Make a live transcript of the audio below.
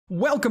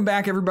Welcome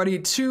back, everybody,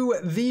 to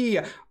the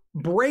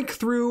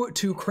Breakthrough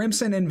to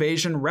Crimson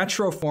Invasion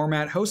retro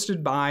format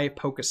hosted by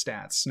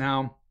Pokestats.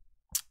 Now,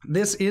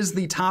 this is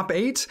the top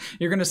 8.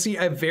 You're going to see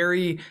a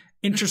very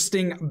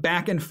interesting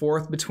back and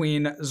forth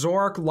between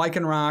Zoroark,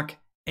 Lycanroc,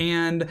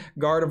 and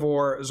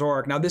Gardevoir,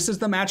 Zoroark. Now, this is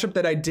the matchup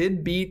that I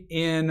did beat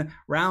in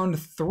round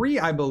 3,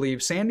 I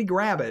believe, Sandy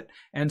Grabbit.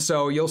 And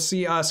so you'll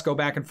see us go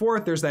back and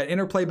forth. There's that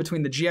interplay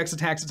between the GX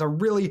attacks. It's a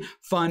really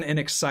fun and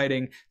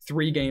exciting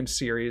 3-game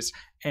series.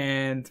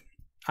 And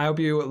I hope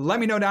you let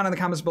me know down in the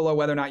comments below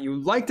whether or not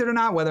you liked it or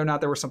not, whether or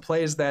not there were some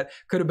plays that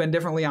could have been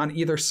differently on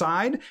either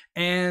side.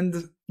 And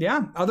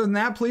yeah, other than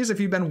that, please, if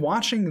you've been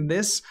watching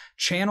this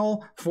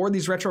channel for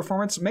these retro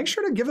formats, make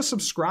sure to give a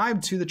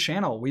subscribe to the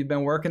channel. We've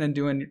been working and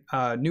doing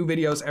new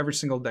videos every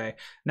single day,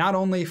 not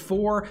only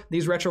for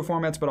these retro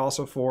formats, but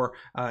also for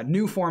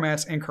new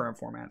formats and current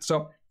formats.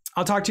 So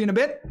I'll talk to you in a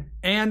bit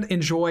and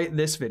enjoy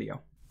this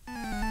video.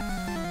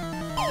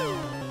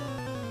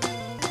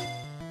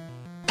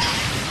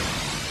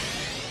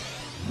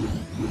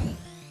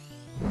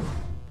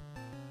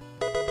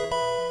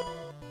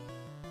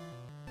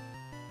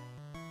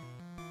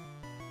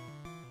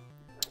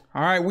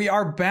 All right, we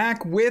are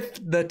back with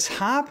the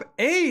top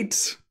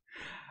 8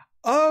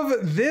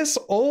 of this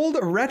old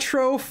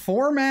retro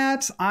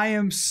format. I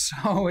am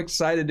so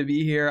excited to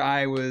be here.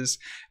 I was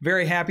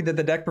very happy that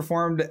the deck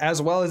performed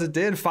as well as it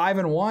did,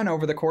 5-1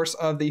 over the course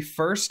of the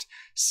first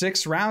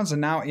 6 rounds, and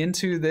now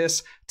into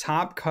this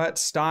top cut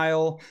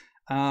style.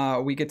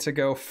 We get to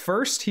go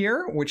first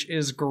here, which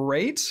is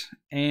great,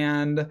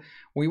 and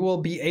we will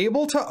be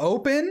able to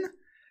open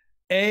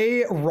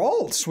a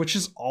Ralts, which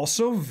is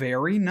also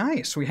very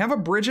nice. We have a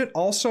Bridget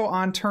also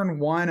on turn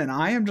 1, and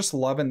I am just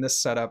loving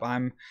this setup.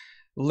 I'm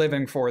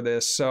living for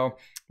this. So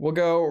we'll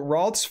go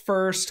Ralts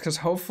first, because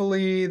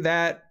hopefully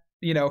that,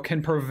 you know,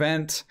 can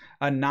prevent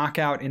a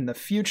knockout in the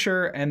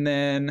future. And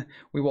then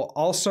we will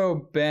also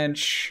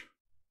bench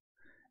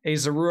a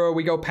Zoroark.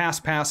 We go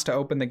pass to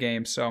open the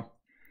game, so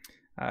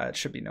it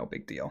should be no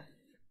big deal.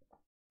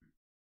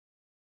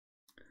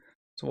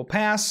 So we'll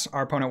pass.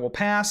 Our opponent will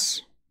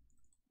pass.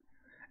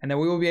 And then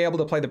we will be able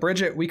to play the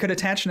Bridget. We could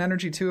attach an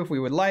energy too if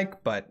we would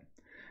like, but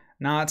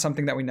not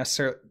something that we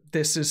necessarily...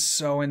 This is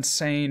so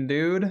insane,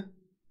 dude.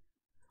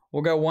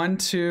 We'll go 1,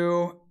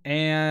 2,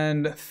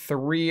 and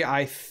 3,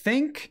 I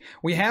think.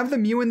 We have the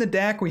Mew in the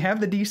deck. We have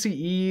the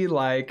DCE.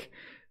 Like,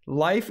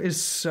 life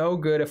is so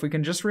good. If we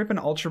can just rip an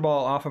Ultra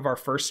Ball off of our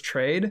first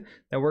trade,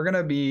 then we're going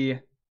to be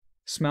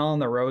smelling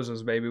the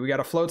roses, baby. We got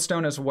a Float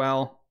Stone as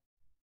well.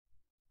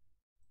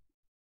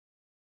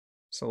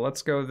 So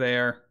let's go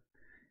there.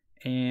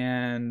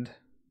 And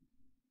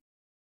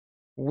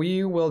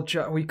we will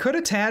we could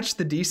attach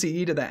the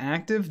DCE to the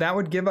active. That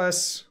would give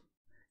us,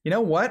 you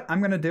know what? I'm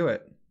going to do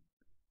it.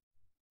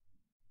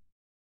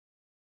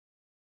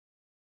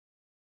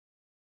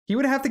 He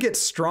would have to get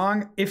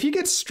strong. If he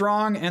gets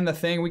strong and the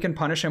thing, we can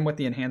punish him with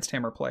the enhanced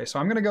hammer play. So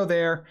I'm going to go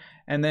there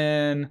and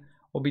then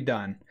we'll be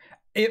done.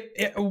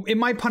 It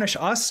might punish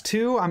us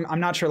too.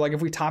 I'm not sure. Like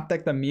if we top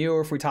deck the Mew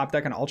or if we top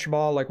deck an Ultra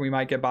Ball, like we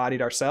might get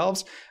bodied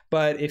ourselves.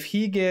 But if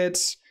he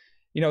gets,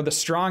 you know, the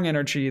strong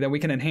energy, then we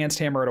can enhanced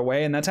hammer it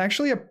away. And that's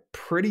actually a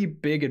pretty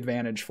big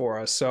advantage for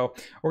us. So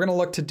we're going to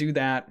look to do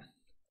that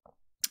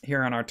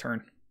here on our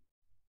turn.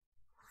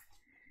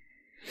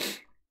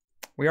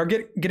 We are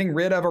getting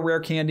rid of a rare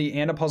candy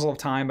and a Puzzle of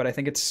Time, but I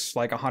think it's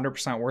like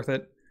 100% worth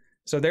it.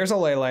 So there's a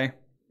Lele.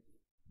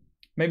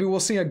 Maybe we'll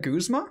see a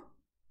Guzma.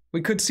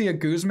 We could see a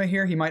Guzma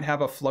here. He might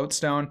have a Float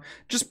Stone.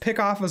 Just pick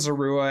off a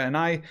Zoroark, and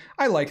I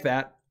like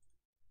that.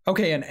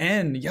 Okay, an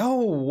N. Yo,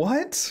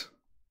 what?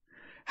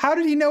 How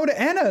did he know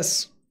to N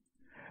us?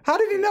 How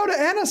did he know to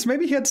N us?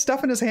 Maybe he had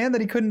stuff in his hand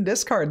that he couldn't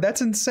discard.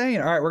 That's insane.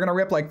 All right, we're going to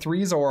rip like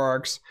 3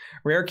 Zoroarks,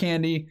 rare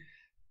candy,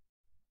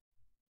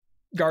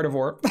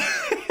 Gardevoir.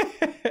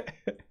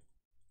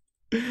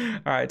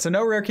 All right, so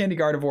no rare candy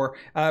Gardevoir.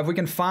 If we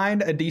can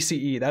find a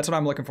DCE, that's what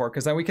I'm looking for,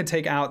 because then we can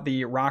take out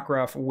the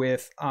Rockruff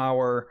with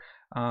our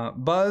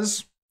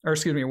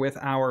with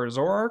our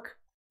Zoroark.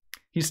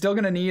 He's still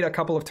going to need a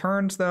couple of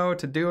turns, though,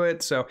 to do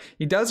it. So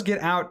he does get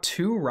out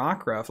 2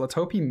 Rockruff. Let's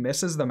hope he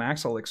misses the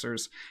Max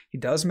Elixirs. He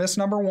does miss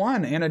number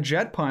 1 and a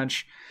Jet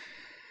Punch.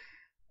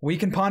 We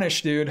can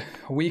punish, dude.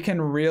 We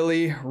can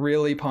really,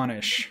 really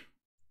punish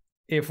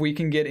if we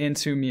can get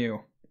into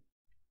Mew.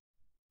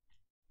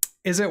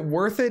 Is it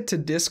worth it to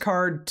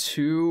discard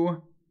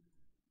 2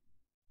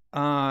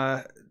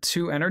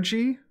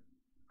 energy?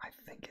 I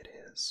think it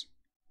is.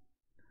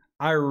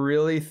 I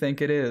really think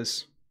it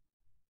is.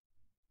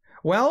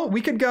 Well, we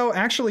could go,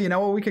 actually, you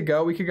know what we could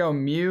go? We could go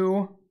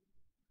Mew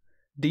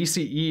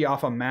DCE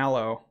off of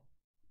Mallow.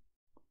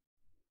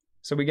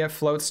 So we get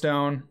Float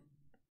Stone.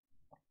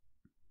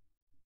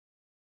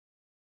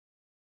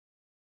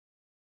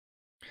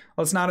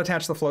 Let's not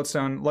attach the Float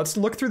Stone. Let's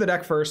look through the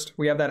deck first.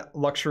 We have that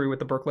luxury with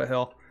the Brooklet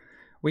Hill.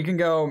 We can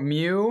go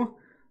Mew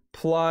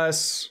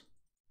plus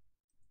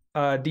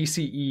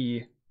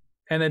DCE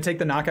and then take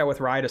the knockout with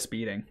Ride of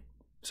Speeding.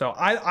 So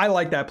I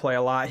like that play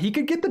a lot. He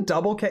could get the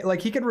double K,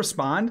 like he could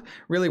respond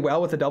really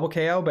well with the double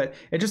KO, but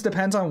it just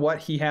depends on what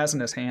he has in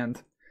his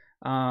hand.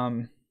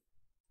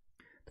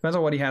 Depends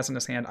on what he has in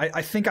his hand.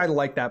 I think I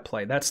like that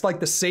play. That's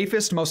like the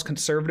safest, most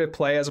conservative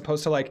play as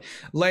opposed to like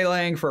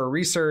Leylang for a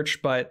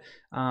research. But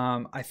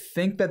I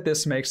think that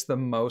this makes the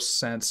most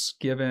sense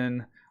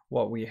given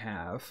what we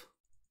have.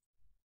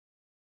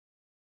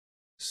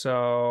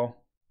 So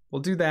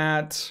we'll do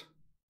that.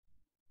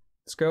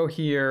 Let's go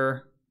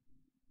here.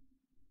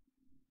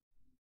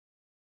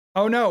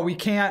 Oh no, we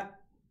can't.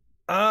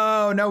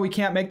 Oh no, we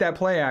can't make that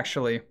play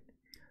actually.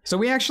 So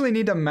we actually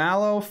need to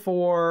Mallow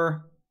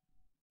for...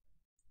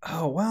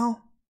 Oh,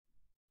 well.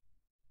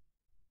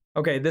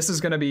 Okay, this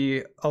is going to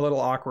be a little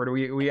awkward.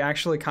 We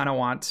actually kind of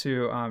want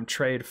to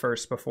trade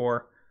first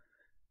before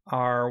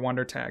our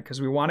Wonder Tag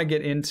because we want to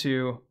get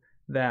into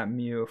that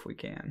Mew if we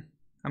can.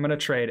 I'm going to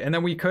trade. And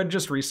then we could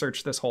just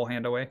research this whole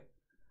hand away.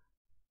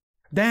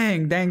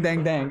 Dang, dang,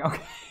 dang, dang.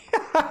 Okay.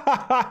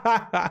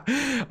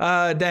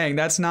 Dang,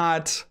 that's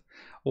not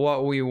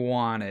what we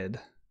wanted.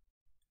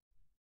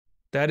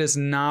 That is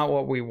not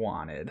what we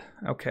wanted.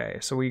 Okay,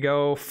 so we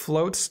go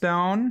Float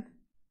Stone.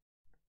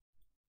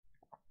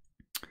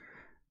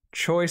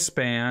 Choice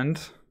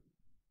Band.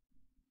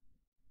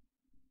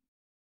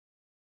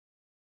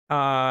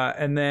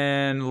 And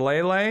then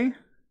Lele.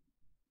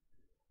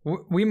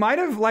 We might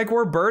have, like,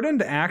 we're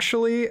burdened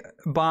actually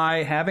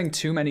by having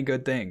too many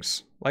good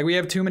things. Like, we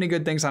have too many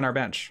good things on our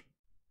bench.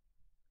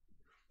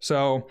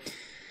 So,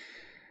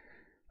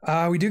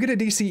 we do get a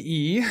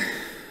DCE.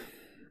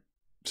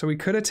 So we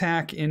could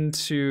attack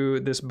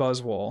into this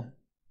Buzzwole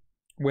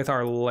with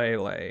our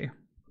Lele.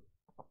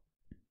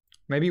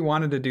 Maybe he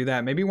wanted to do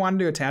that. Maybe he wanted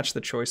to attach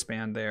the Choice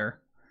Band there.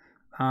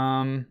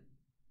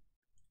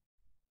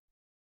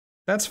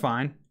 That's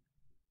fine.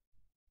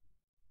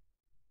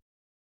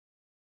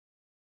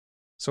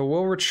 So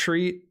we'll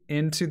retreat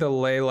into the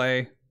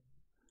Lele.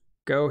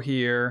 Go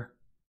here.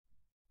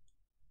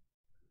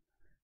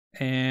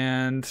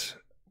 And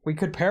we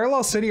could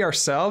Parallel City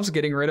ourselves,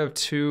 getting rid of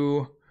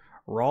 2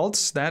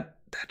 Ralts. That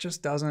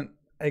just doesn't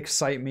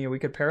excite me. We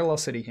could Parallel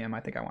City him. I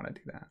think I want to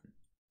do that.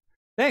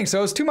 Dang,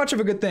 so it's too much of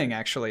a good thing,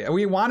 actually.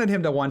 We wanted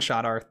him to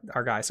one-shot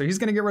our guy, so he's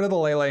going to get rid of the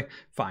Lele.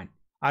 Fine.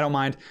 I don't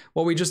mind.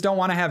 What we just don't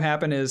want to have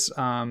happen is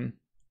a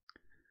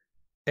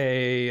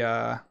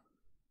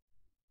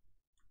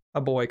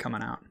boy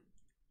coming out.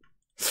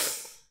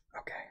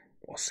 Okay,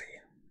 we'll see.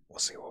 We'll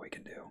see what we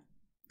can do.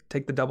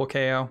 Take the double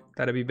KO.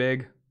 That'd be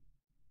big.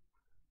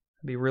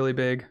 That'd be really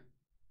big.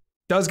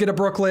 Does get a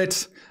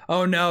Brooklet.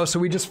 Oh, no. So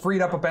we just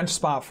freed up a bench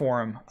spot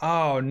for him.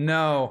 Oh,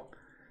 no.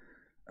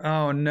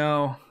 Oh,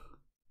 no.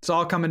 It's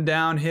all coming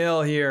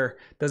downhill here.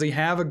 Does he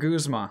have a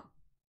Guzma?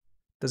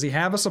 Does he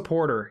have a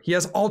supporter? He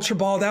has Ultra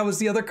Ball. That was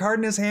the other card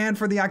in his hand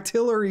for the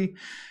Octillery.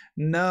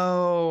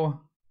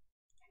 No.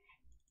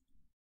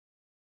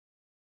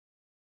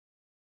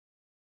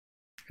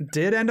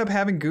 Did end up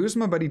having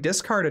Guzma, but he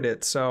discarded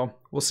it. So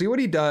we'll see what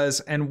he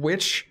does and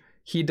which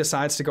he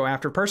decides to go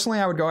after. Personally,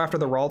 I would go after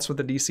the Ralts with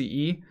the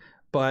DCE,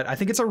 but I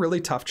think it's a really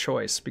tough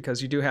choice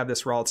because you do have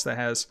this Ralts that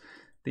has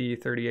the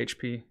 30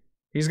 HP.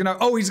 He's gonna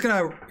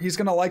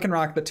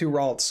Lycanroc the 2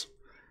 Ralts.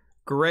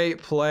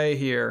 Great play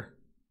here.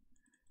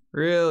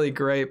 Really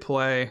great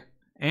play.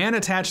 And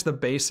attach the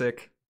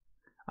basic.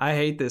 I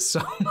hate this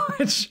so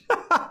much.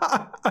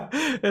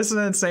 It's an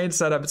insane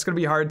setup. It's gonna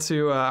be hard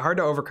to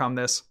overcome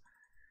this.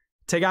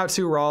 Take out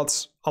 2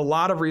 Ralts. A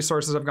lot of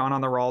resources have gone on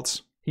the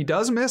Ralts. He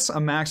does miss a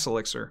Max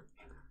Elixir.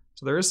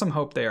 So there is some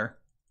hope there.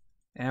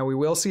 And we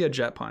will see a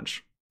Jet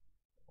Punch.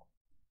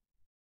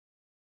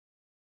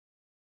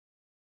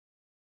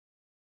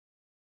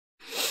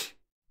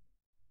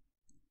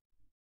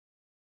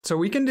 So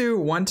we can do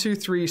 1, 2,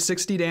 3,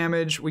 60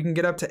 damage. We can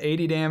get up to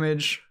 80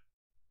 damage.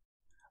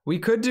 We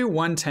could do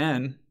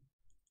 110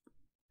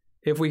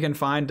 if we can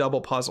find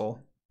double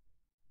puzzle.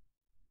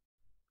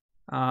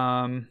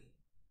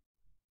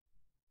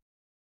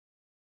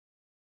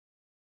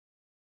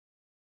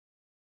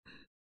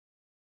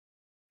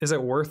 Is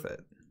it worth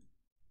it?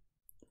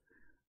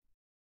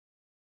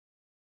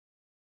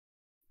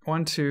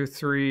 1, 2,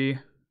 3.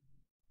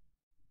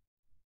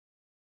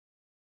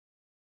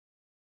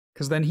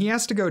 Because then he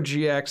has to go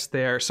GX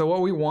there. So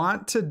what we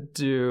want to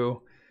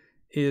do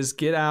is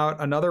get out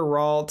another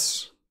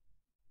Ralt,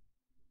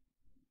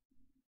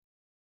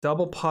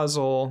 double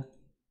puzzle.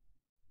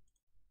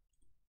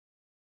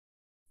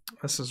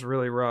 This is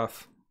really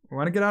rough. We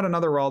want to get out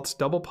another Ralt,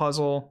 double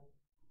puzzle.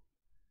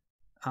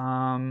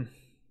 I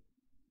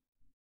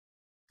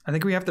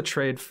think we have to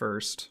trade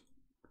first.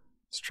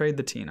 Let's trade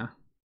the Tina.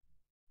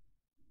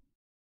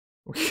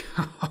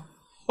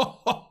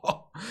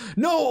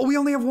 No, we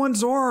only have 1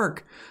 Zoroark.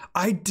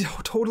 I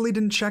totally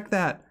didn't check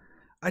that.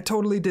 I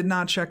totally did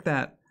not check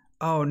that.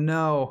 Oh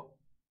no.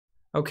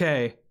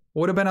 Okay,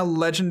 would have been a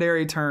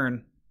legendary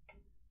turn.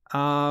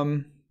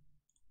 So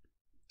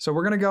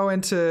we're gonna go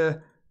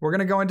into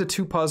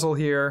 2 puzzle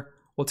here.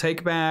 We'll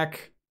take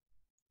back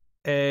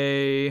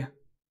a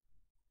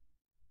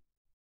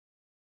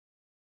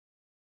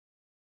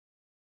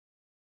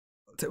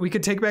we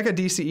could take back a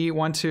DCE.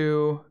 1,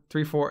 2,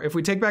 3, 4. If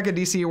we take back a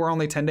DCE, we're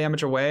only 10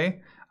 damage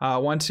away.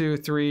 1, 2,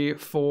 3,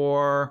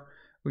 4.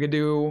 We could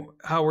do.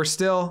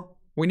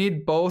 We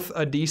need both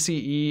a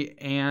DCE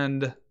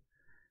and.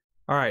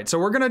 All right, so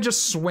we're gonna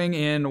just swing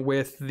in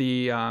with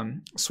the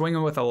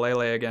swinging with a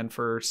Lele again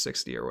for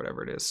 60 or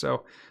whatever it is.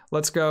 So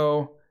let's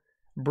go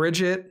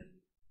bridge it.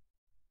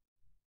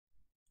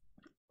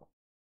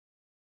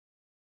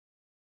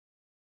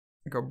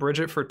 Go bridge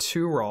it for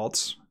 2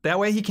 Ralts. That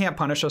way he can't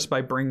punish us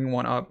by bringing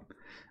one up.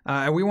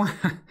 And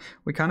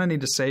we kind of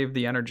need to save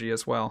the energy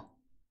as well.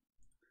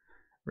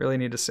 Really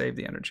need to save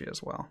the energy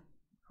as well.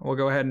 We'll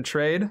go ahead and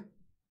trade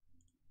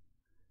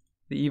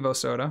the Evo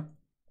Soda.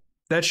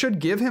 That should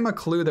give him a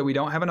clue that we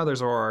don't have another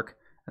Zoroark.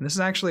 And this is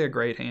actually a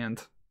great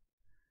hand.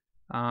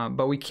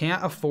 But we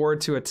can't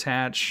afford to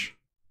attach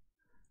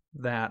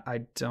that, I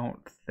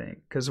don't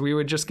think. Because we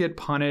would just get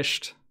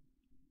punished.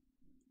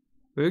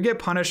 We would get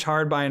punished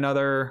hard by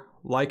another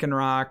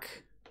Lycanroc.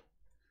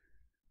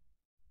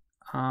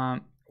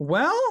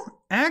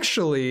 Well,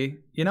 actually,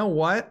 you know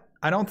what?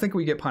 I don't think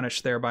we get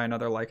punished there by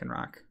another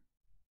Lycanroc.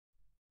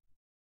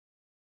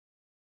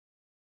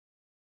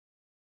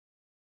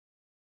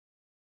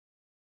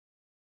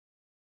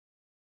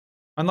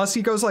 Unless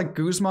he goes like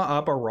Guzma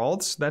up a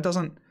Ralts. That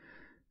doesn't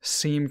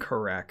seem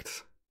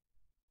correct.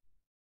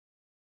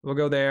 We'll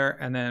go there,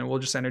 and then we'll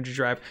just energy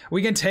drive.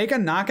 We can take a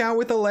knockout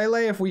with the Lele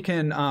if we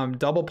can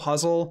double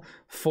puzzle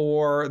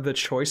for the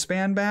choice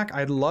band back.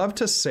 I'd love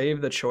to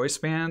save the choice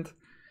band.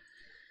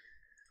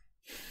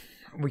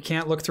 We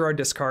can't look through our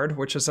discard,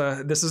 which is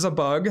this is a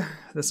bug.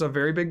 This is a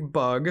very big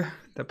bug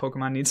that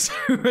Pokemon needs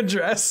to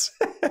address.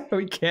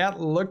 We can't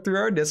look through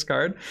our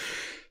discard.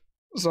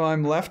 So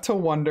I'm left to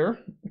wonder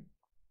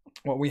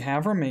what we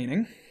have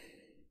remaining.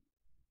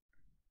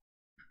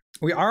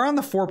 We are on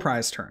the 4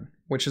 prize turn,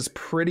 which is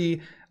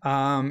pretty,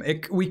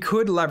 we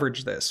could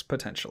leverage this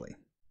potentially.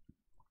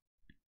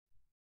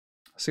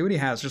 See what he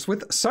has. Just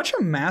with such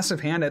a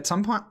massive hand, at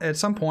some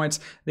points,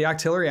 the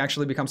Octillery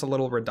actually becomes a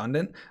little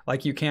redundant.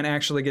 Like you can't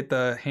actually get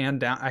the hand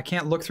down. I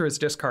can't look through his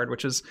discard,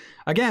 which is,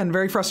 again,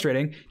 very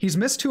frustrating. He's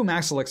missed 2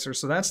 Max Elixirs,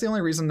 so that's the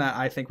only reason that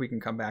I think we can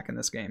come back in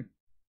this game.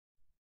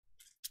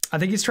 I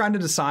think he's trying to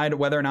decide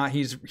whether or not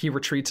he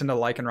retreats into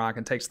Lycanroc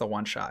and takes the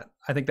 1-shot.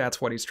 I think that's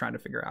what he's trying to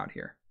figure out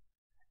here.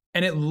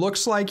 And it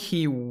looks like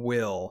he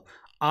will.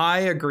 I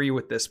agree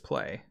with this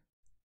play.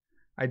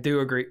 I do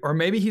agree. Or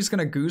maybe he's going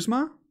to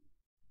Guzma.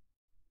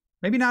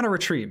 Maybe not a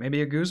retreat.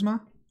 Maybe a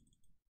Guzma.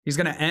 He's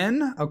going to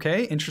end.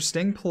 Okay,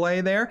 interesting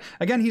play there.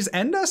 Again, he's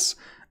end us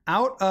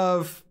out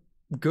of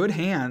good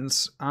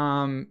hands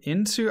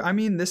into... I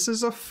mean, this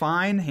is a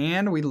fine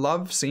hand. We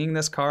love seeing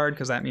this card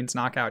because that means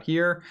knockout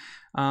here.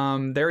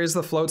 There is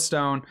the Float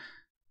Stone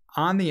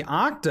on the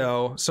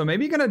Octo. So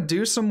maybe going to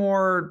do some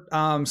more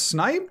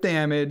snipe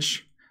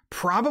damage.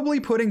 Probably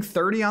putting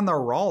 30 on the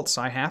Ralts.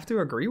 I have to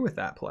agree with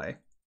that play.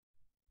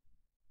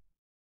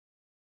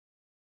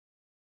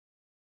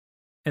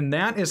 And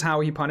that is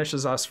how he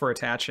punishes us for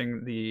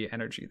attaching the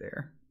energy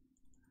there.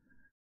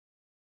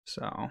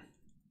 So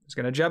he's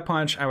going to Jet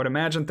Punch. I would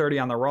imagine 30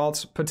 on the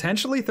Ralts.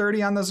 Potentially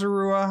 30 on the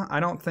Zorua. I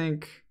don't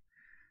think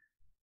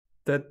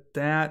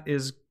that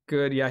is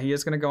good. Yeah, he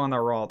is going to go on the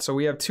Ralt. So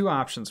we have 2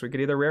 options. We could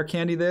either Rare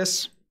Candy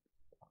this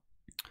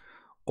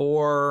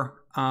or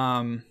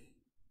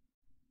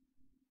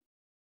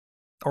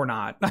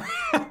not.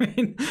 I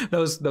mean,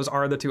 those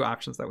are the 2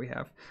 options that we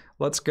have.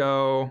 Let's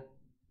go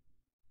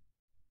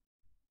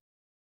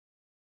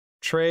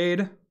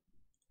trade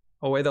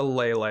away the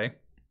Lele.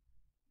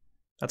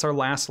 That's our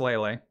last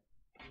Lele.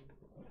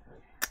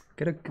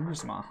 Get a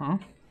Guzma, huh?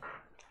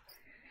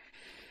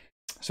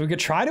 So we could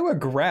try to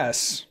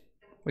aggress.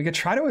 We could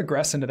try to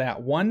aggress into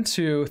that. 1,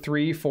 2,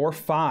 3, 4,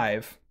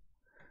 5.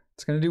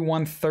 It's going to do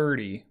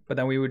 130, but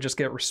then we would just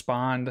get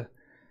Respond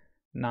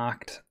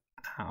knocked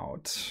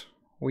out.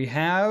 We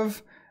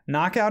have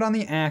knockout on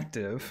the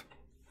active.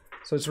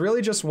 So it's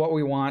really just what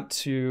we want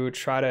to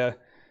try to...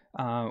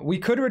 we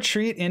could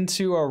retreat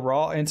into a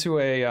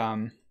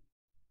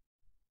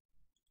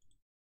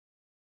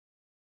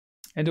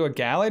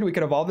Gallade. We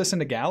could evolve this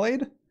into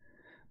Gallade.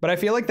 But I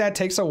feel like that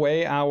takes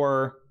away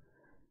our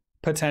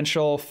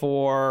potential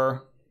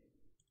for...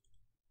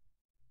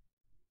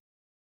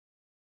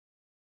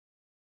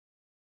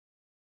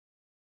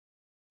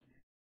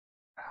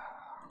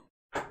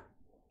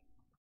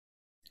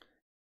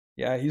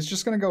 Yeah, he's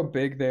just going to go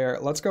big there.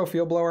 Let's go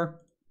Field Blower.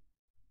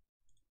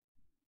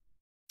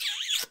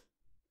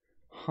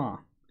 Huh.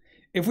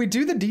 If we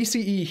do the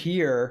DCE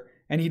here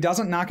and he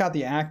doesn't knock out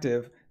the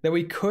active, then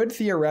we could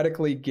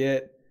theoretically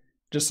get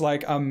just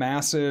like a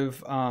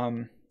massive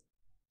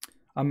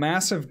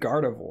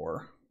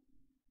Gardevoir.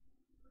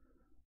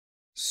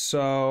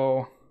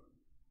 So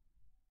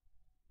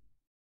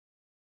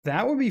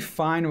that would be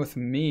fine with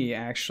me,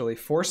 actually.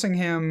 Forcing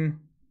him...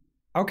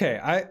 Okay,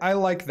 I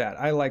like that.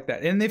 I like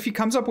that. And if he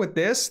comes up with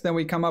this, then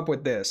we come up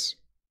with this.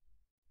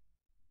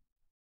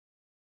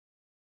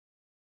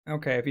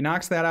 Okay, if he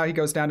knocks that out, he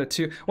goes down to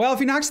 2. Well, if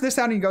he knocks this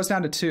out and he goes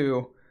down to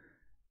 2,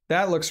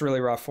 that looks really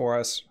rough for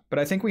us. But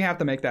I think we have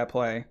to make that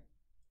play.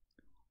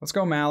 Let's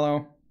go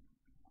Mallow.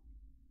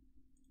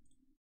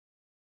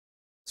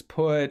 Let's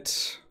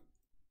put...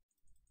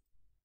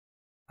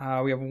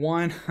 we have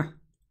one.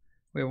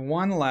 We have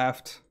one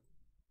left.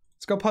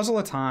 Let's go puzzle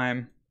a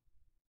time.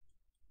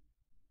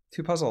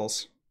 2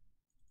 puzzles.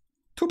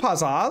 2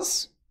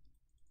 puzzles.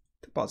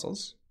 2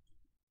 puzzles.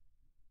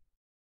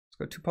 Let's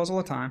go 2 puzzle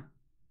a time.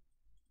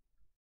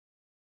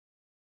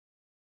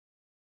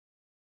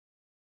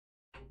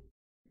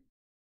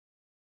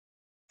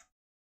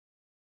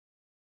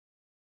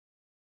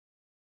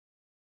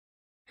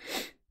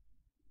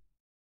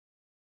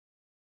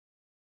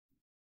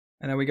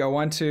 And then we go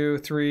 1, 2,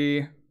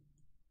 3.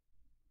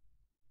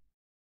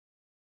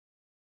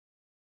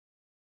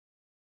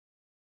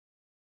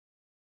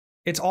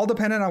 It's all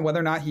dependent on whether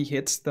or not he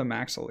hits the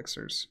max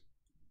elixirs.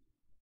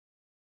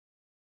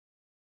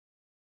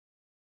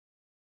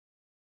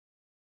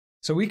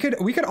 So we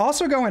could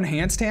also go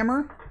enhanced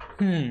hammer.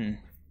 I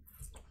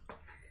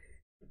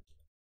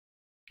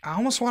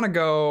almost want to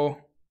go,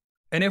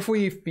 and if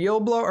we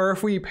field blow or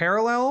if we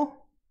parallel,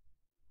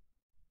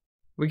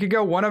 we could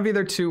go one of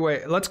either 2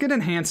 ways. Let's get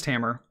enhanced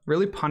hammer,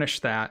 really punish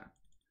that.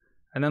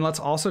 And then let's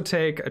also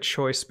take a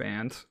choice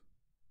band.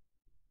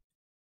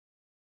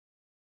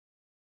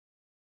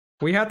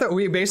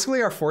 We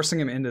basically are forcing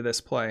him into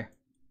this play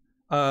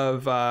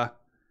of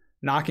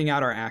knocking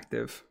out our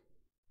active.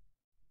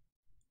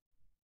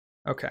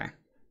 Okay.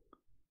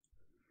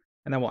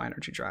 And then we'll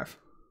energy drive.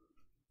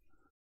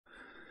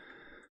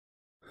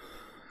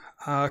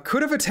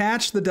 Could have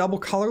attached the double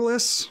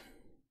colorless.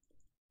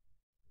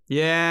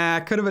 Yeah,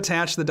 could have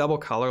attached the double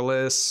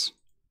colorless.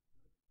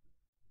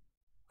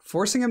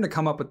 Forcing him to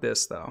come up with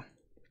this, though.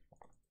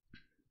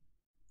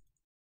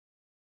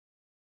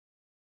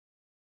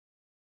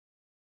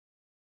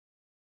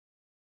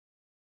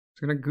 He's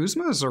gonna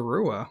Guzma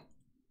Zorua.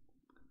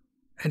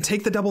 And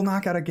take the double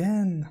knockout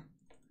again.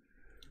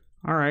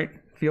 All right,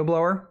 field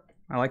blower.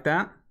 I like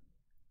that.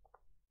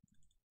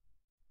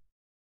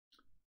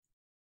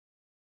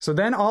 So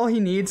then all he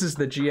needs is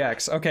the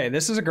GX. Okay,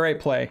 this is a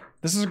great play.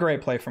 This is a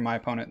great play for my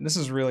opponent. This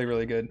is really,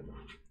 really good.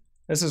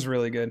 This is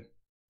really good.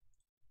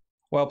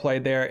 Well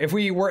played there. If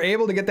we were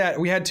able to get that,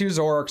 we had 2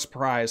 Zoroarks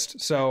prized.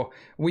 So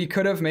we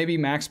could have maybe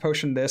max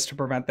potioned this to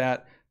prevent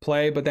that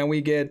play, but then we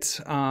get,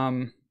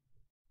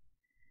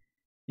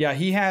 yeah,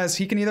 he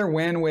can either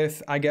win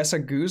with, I guess, a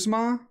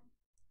Guzma.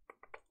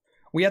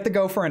 We have to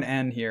go for an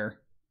N here,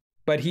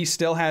 but he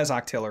still has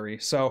Octillery.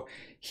 So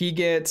he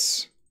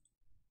gets,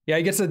 yeah,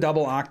 he gets a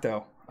double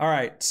Octo. All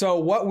right, so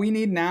what we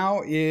need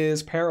now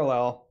is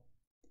parallel.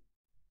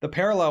 The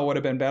parallel would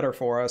have been better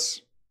for us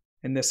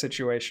in this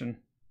situation.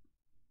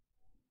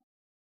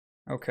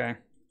 Okay.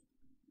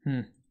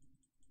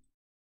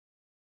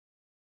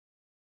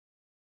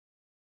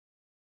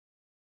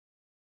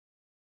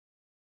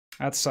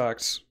 That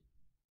sucks.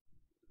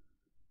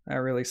 That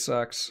really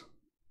sucks.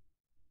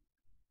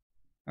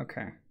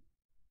 Okay.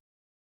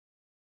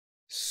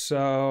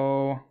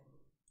 So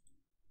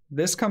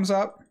this comes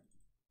up.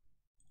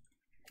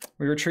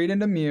 We retreat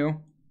into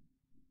Mew.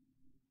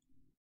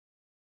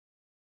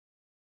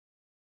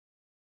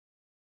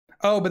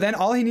 Oh, but then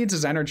all he needs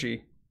is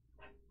energy.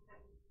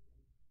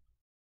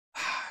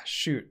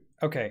 Shoot.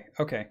 Okay.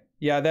 Okay.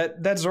 Yeah,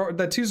 that 2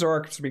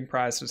 Zoroarks being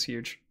prized is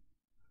huge.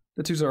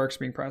 The 2 Zoroarks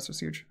being prized is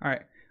huge. All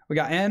right. We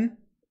got N.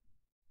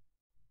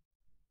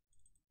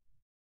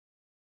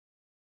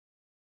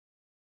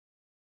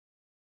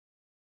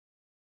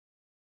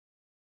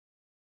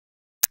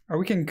 Or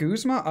we can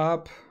Guzma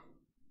up.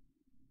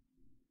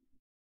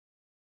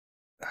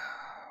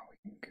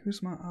 We can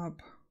Guzma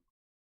up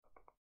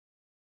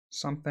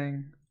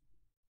something.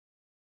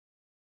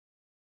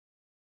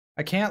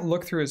 I can't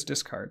look through his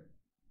discard.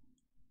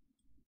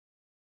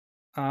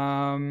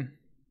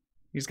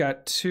 He's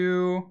got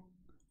 2.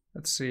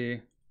 Let's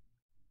see.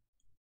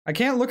 I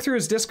can't look through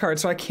his discard,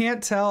 so I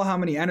can't tell how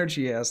many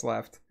energy he has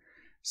left.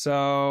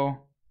 So,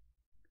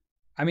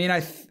 I mean,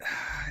 I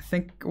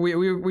think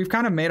we've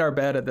kind of made our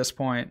bed at this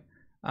point.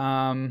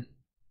 We'll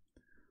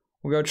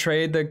go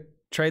trade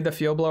the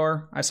field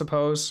blower, I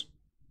suppose.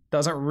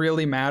 Doesn't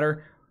really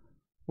matter.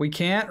 We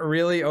can't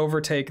really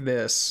overtake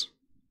this.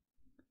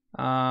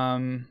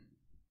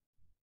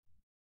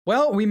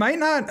 Well, we might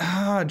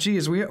not.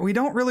 Geez, we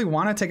don't really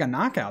want to take a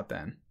knockout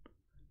then,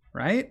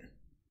 right?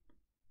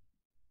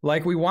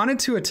 Like we wanted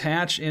to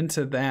attach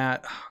into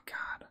that. Oh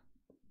God.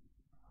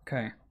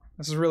 Okay,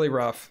 this is really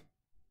rough.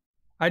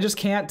 I just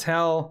can't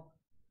tell.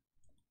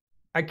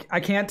 I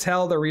can't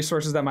tell the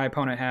resources that my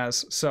opponent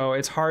has, so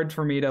it's hard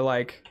for me to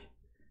like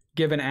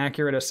give an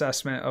accurate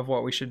assessment of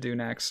what we should do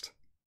next.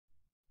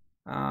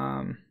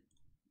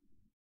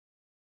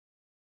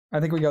 I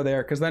think we go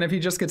there, because then if he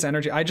just gets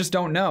energy, I just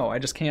don't know. I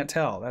just can't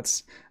tell.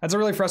 That's a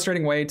really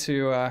frustrating way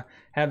to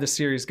have the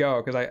series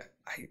go, because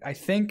I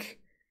think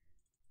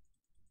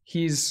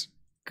he's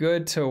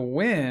good to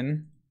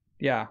win.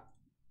 Yeah. I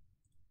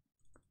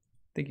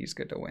think he's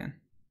good to win.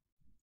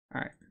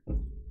 All right.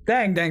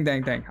 Dang.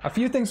 A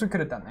few things we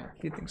could have done there.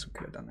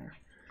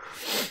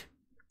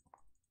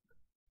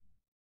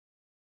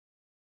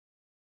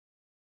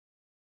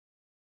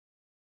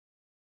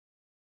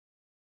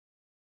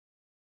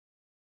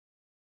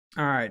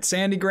 All right,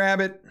 Sandy,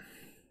 grab it.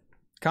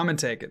 Come and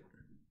take it.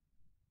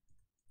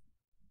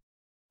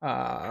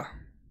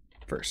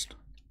 First.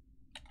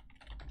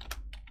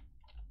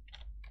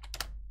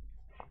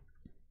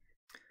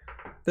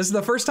 This is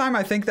the first time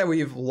I think that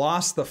we've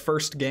lost the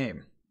first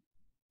game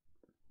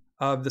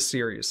of the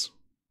series.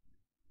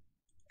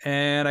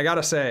 And I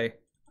gotta say,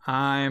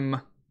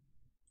 I'm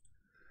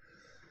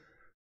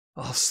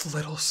a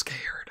little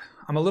scared.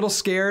 I'm a little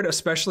scared,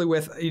 especially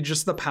with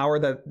just the power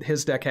that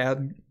his deck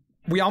had.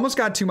 We almost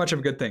got too much of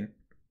a good thing.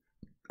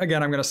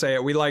 Again, I'm gonna say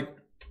it. We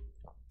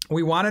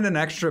wanted an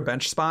extra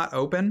bench spot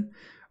open,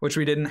 which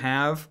we didn't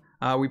have.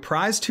 We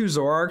prized 2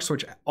 Zoroarks,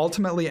 which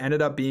ultimately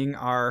ended up being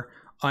our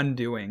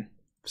undoing.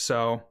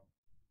 So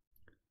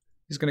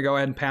he's gonna go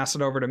ahead and pass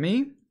it over to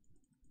me.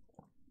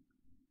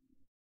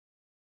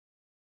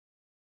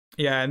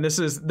 Yeah, and this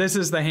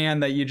is the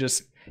hand that you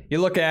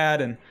look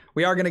at, and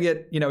we are gonna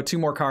get 2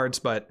 more cards,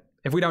 but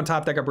if we don't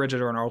top deck a Bridget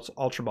or an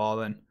Ultra Ball,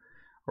 then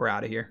we're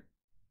out of here.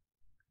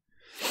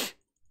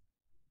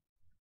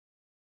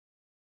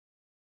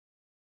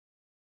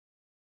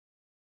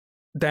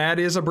 That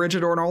is a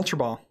Bridget or an Ultra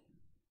Ball.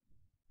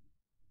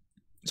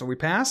 So we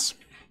pass.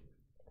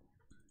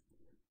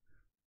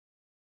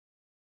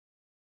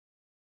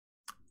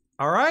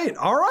 All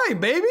right,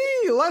 baby,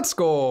 let's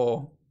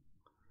go.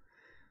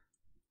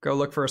 Go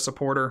look for a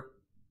supporter,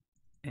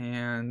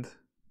 and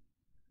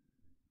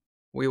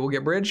we will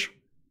get Bridge.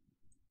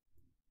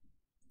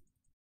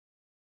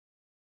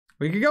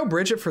 We could go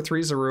Bridge it for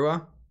 3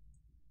 Zorua.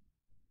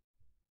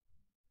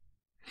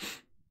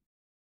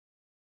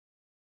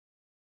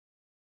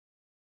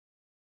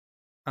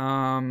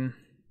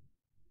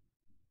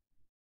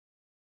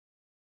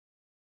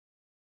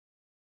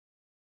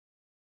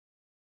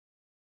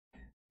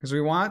 Because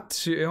we want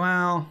to,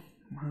 well,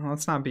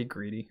 let's not be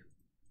greedy.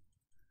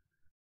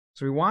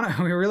 So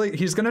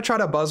he's going to try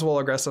to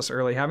Buzzwole aggress us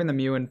early. Having the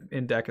Mew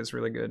in deck is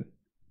really good.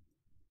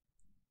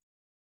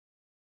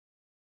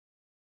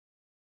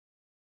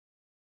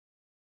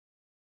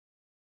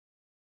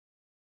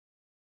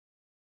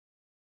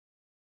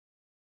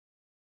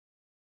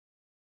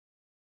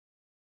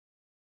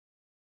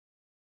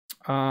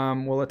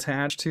 We'll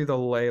attach to the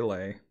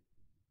Lele.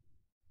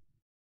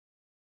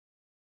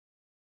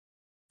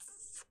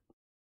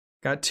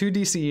 Got 2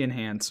 DCE in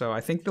hand, so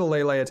I think the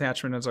Lele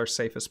attachment is our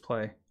safest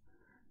play.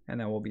 And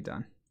then we'll be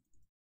done.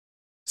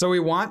 So we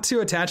want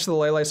to attach the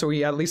Lele so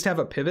we at least have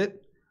a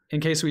pivot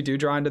in case we do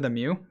draw into the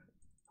Mew.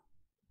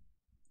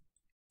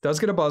 Does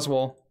get a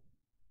Buzzwole.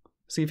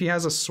 See if he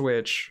has a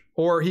switch.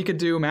 Or he could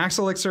do Max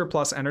Elixir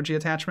plus Energy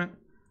Attachment.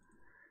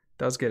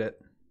 Does get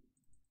it.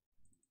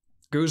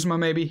 Guzma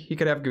maybe. He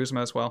could have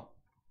Guzma as well.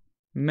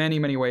 Many,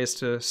 many ways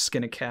to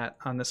skin a cat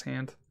on this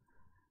hand.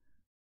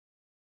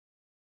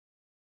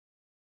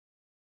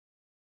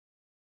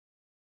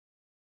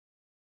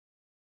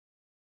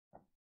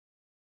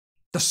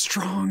 The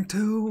strong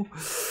too.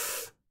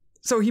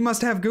 So he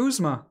must have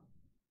Guzma.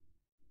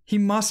 He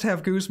must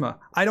have Guzma.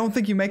 I don't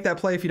think you make that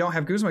play if you don't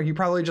have Guzma. You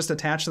probably just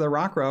attach to the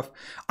Rockruff.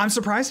 I'm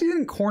surprised he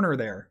didn't corner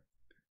there.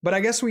 But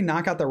I guess we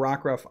knock out the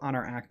Rockruff on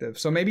our active.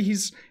 So maybe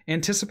he's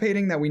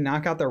anticipating that we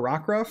knock out the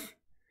Rockruff.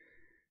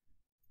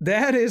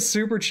 That is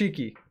super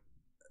cheeky.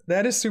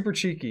 That is super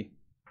cheeky.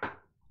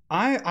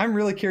 I'm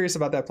really curious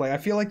about that play. I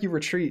feel like you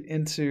retreat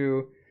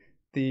into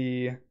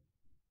the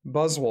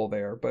Buzzwole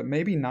there, but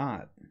maybe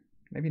not.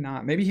 Maybe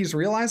not. Maybe he's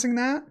realizing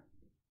that.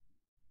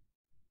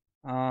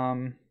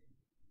 Yeah,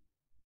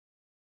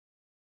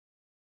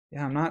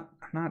 I'm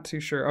not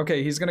too sure.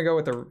 Okay, he's gonna go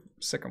with the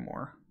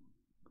Sycamore.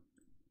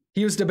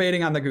 He was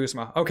debating on the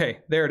Guzma. Okay,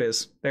 there it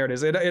is. There it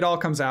is. It all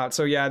comes out.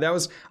 So yeah, that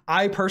was,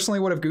 I personally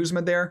would have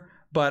Guzma'd there,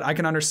 but I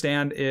can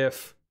understand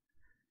if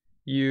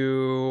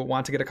you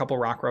want to get a couple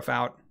Rockruff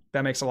out.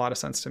 That makes a lot of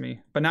sense to me.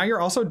 But now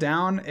you're also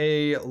down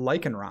a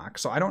Lycanroc,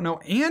 so I don't know,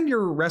 and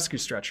your Rescue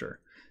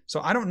Stretcher.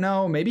 So I don't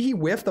know. Maybe he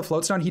whiffed the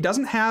Floatstone. He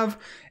doesn't have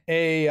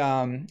a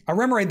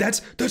Remoraid.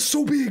 That's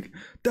so big.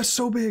 That's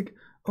so big.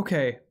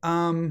 Okay.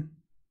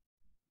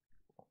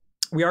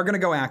 We are gonna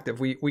go active.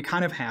 We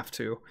kind of have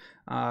to.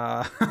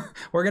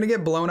 We're gonna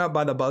get blown up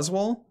by the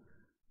Buzzwole,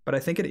 but I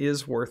think it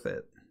is worth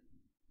it.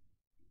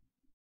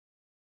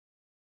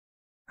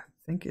 I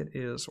think it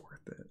is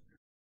worth it.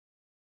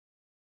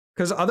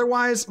 Because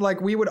otherwise, like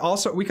we could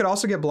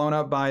also get blown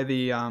up by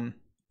the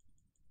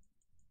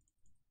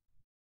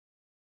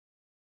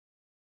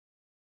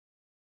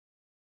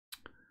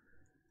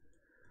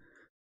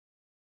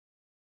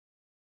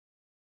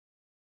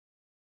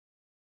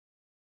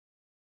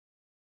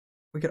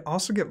we could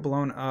also get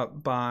blown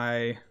up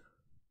by,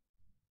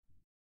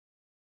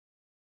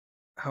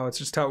 oh, it's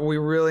just tough. We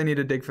really need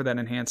to dig for that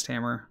enhanced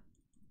hammer.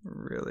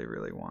 Really,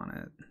 really want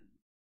it.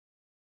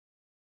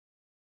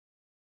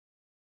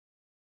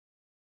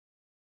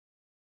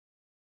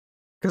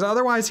 Because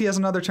otherwise he has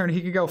another turn. He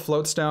could go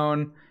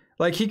Floatstone.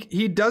 Like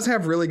he does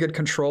have really good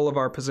control of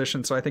our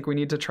position, so I think we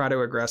need to try to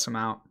aggress him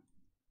out.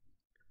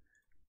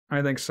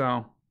 I think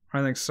so.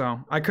 I think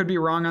so. I could be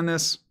wrong on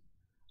this.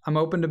 I'm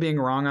open to being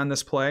wrong on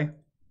this play.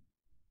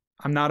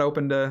 I'm not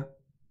open to,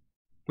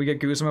 we get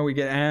Guzma, we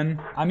get N.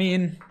 I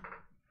mean,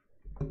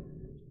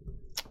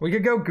 We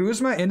could go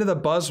Guzma into the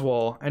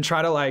Buzzwole and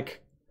try to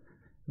like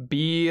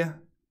be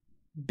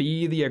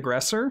the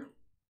aggressor.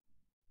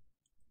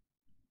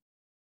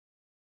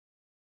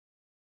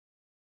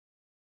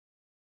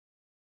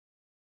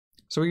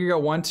 So we could go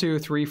 1, 2,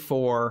 3,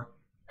 4,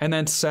 and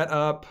then set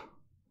up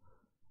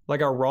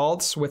like our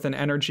Ralts with an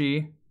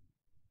energy.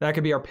 That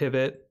could be our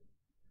pivot.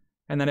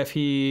 And then if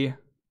he...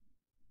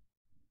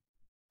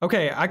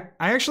 Okay, I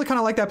actually kind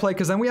of like that play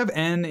because then we have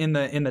N in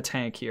the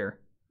tank here.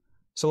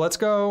 So let's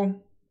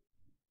go...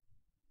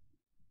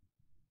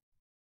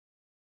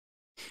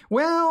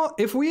 Well,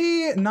 if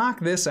we knock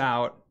this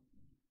out...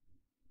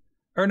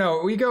 Or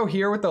no, we go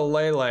here with the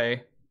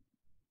Lele,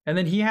 and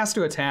then he has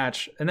to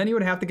attach, and then he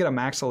would have to get a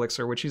Max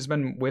Elixir, which he's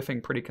been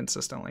whiffing pretty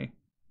consistently.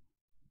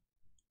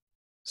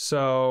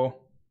 So...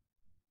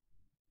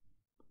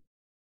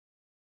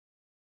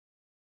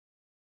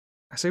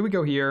 I say we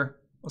go here.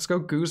 Let's go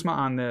Guzma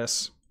on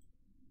this.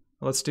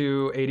 Let's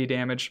do 80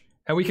 damage.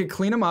 And we could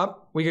clean him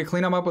up. We could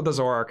clean him up with the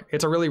Zoroark.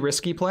 It's a really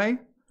risky play.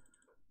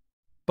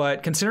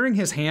 But considering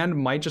his hand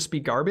might just be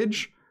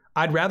garbage,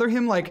 I'd rather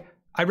him like...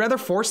 I'd rather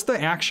force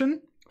the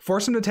action,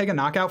 force him to take a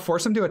knockout,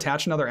 force him to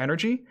attach another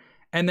energy,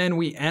 and then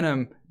we end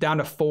him down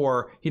to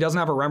 4. He doesn't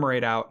have a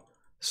Remoraid out.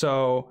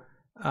 So,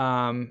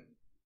 I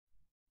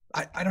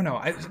don't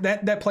know.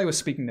 That play was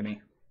speaking to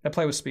me. That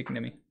play was speaking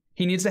to me.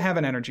 He needs to have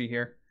an energy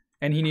here.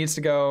 And he needs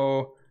to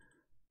go...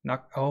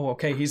 Oh,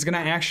 okay. He's going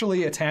to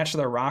actually attach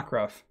the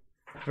Rockruff.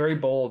 Very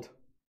bold.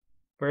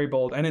 Very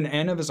bold. And an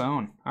N of his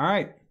own. All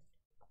right.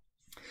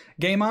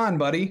 Game on,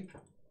 buddy.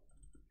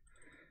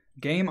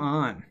 Game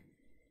on.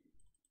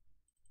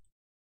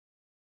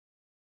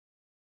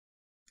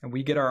 And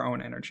we get our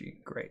own energy.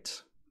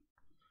 Great.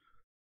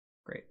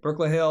 Great.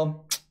 Brookla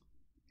Hill.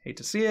 Hate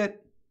to see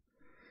it.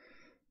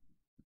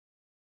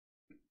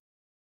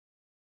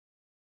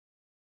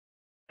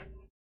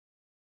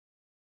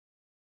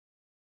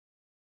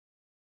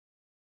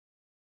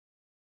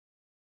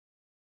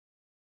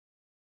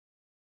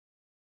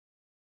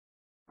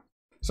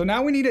 So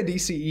now we need a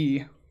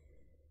DCE.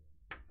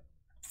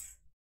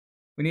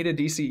 We need a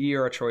DCE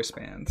or a choice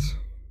band.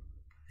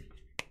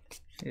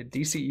 A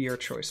DCE or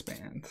choice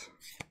band.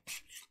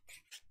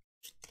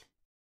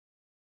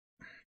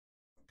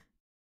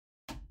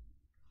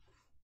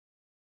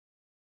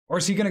 Or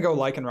is he going to go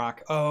Lycanroc?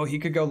 Oh, he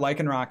could go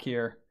Lycanroc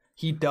here.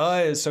 He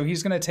does. So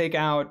he's going to take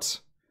out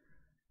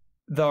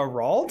the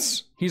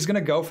Ralts? He's going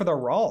to go for the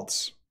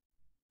Ralts.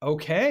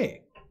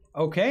 Okay.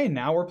 Okay,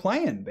 now we're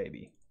playing,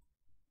 baby.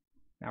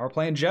 Now we're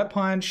playing Jet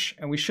Punch,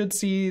 and we should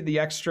see the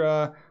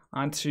extra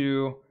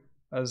onto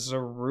a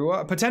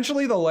Zorua.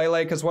 Potentially the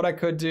Lele, because what I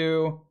could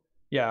do...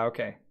 Yeah,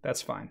 okay.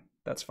 That's fine.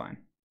 That's fine.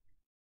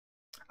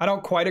 I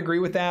don't quite agree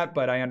with that,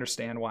 but I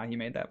understand why he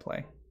made that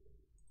play.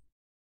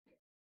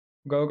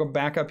 Go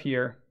back up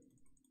here.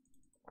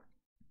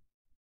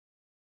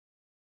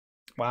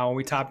 Wow,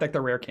 we top decked the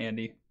rare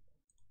candy.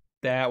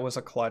 That was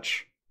a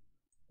clutch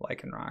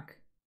Lycanroc.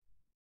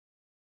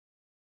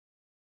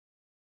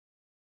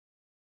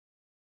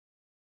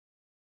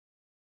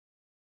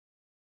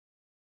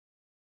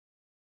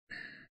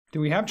 Do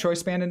we have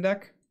choice band in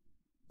deck?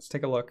 Let's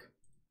take a look.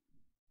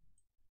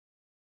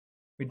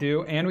 We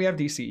do, and we have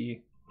DCE.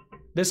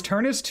 This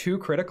turn is too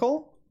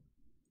critical.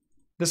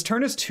 This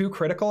turn is too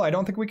critical. I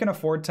don't think we can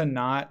afford to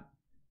not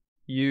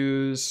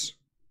use...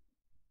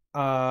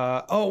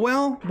 oh,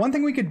 well, one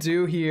thing we could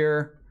do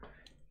here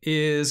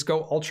is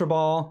go Ultra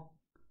Ball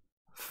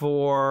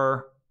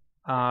for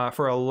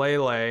a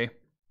Lele.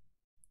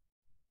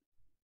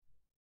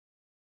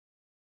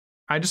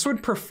 I just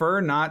would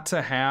prefer not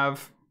to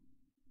have...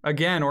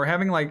 Again, we're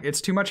having like...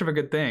 It's too much of a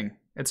good thing.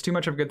 It's too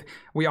much of a good...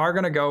 We are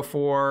going to go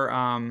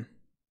for...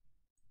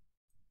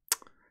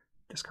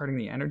 discarding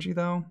the energy,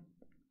 though.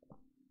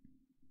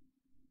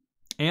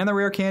 And the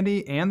rare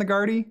candy and the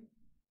Guardy.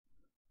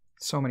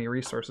 So many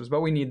resources,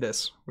 but we need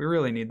this. We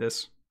really need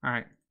this. All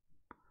right.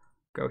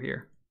 Go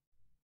here.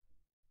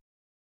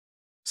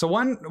 So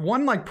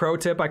one like pro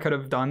tip I could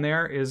have done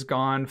there is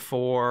gone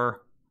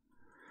for...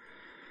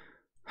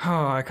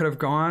 Oh, I could have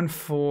gone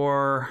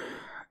for...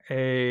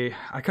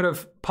 I could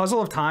have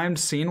Puzzle of Time,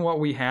 seen what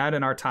we had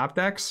in our top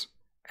decks,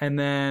 and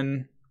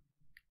then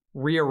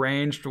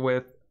rearranged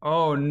with...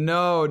 Oh,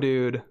 no,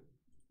 dude.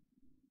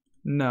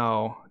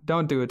 No,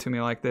 don't do it to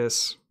me like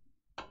this.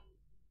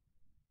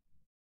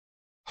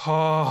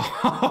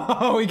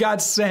 Oh, we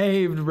got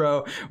saved,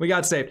 bro. We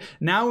got saved.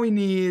 Now we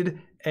need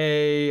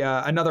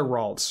another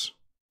Ralts.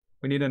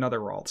 We need another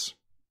Ralts.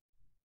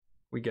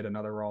 We get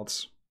another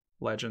Ralts.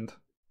 Legend.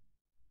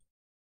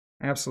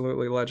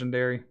 Absolutely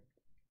legendary.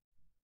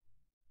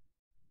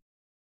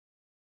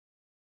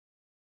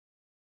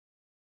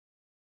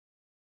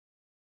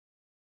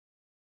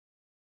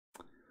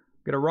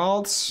 Get a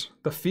Ralts.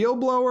 The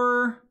Field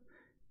Blower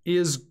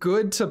is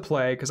good to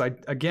play because I,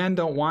 again,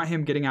 don't want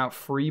him getting out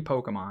free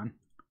Pokemon.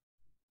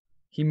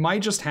 He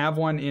might just have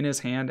one in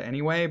his hand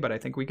anyway, but I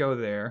think we go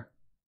there.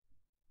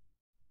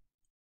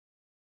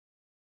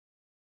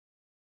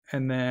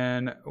 And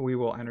then we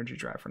will Energy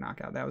Drive for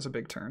knockout. That was a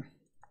big turn.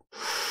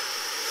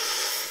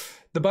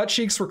 The butt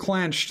cheeks were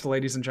clenched,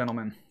 ladies and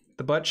gentlemen.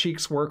 The butt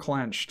cheeks were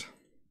clenched.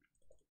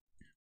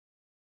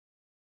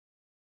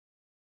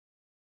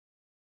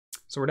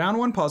 So we're down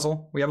one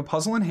puzzle. We have a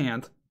puzzle in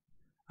hand.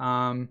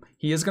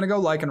 He is going to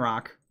go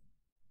Lycanroc.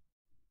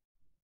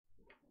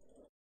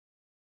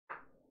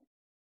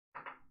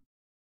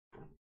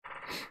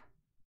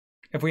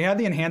 If we had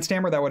the Enhanced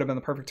Hammer, that would have been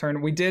the perfect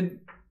turn. We did,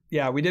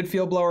 yeah, we did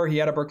Field Blower. He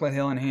had a Brooklet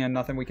Hill in hand.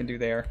 Nothing we can do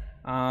there.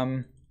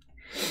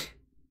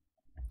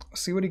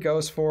 See what he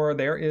goes for.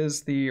 There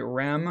is the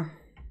Rem.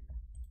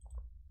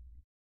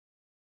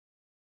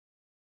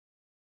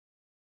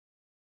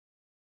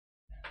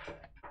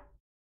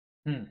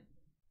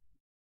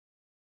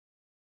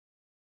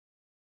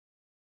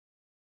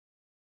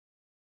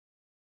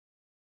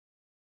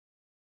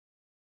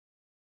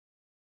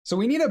 So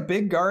we need a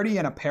big Guardy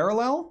and a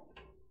Parallel,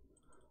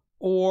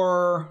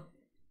 or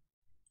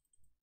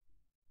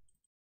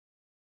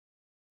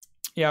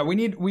yeah,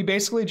 we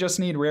basically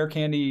just need Rare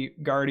Candy,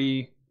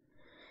 Guardy.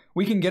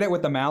 We can get it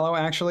with the Mallow,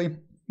 actually.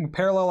 We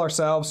parallel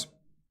ourselves,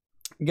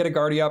 get a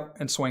Guardy up,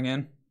 and swing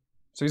in.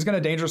 So he's going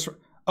to Dangerous...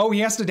 Oh,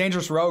 he has to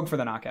Dangerous Rogue for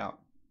the knockout.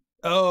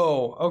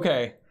 Oh,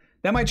 okay.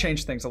 That might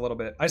change things a little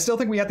bit. I still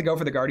think we have to go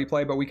for the Guardy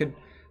play, but we could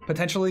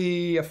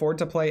potentially afford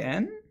to play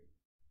N?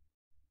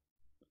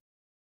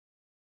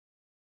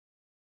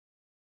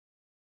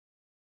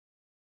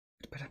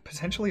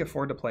 Potentially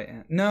afford to play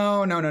N.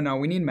 No.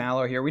 We need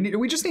Mallow here.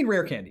 We just need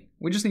Rare Candy.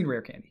 We just need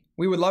Rare Candy.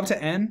 We would love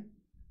to N,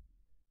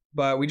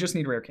 but we just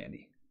need Rare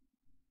Candy.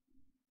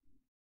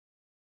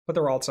 Put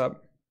the Ralts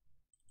up.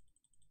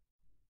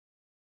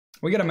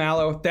 We get a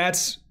Mallow.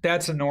 That's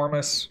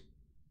enormous.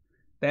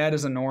 That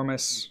is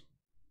enormous.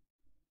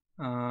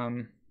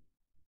 Let's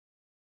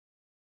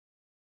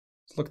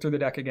look through the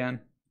deck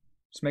again.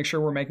 Just make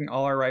sure we're making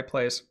all our right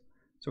plays.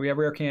 So we have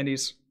Rare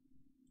Candies.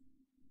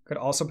 Could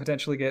also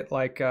potentially get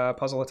like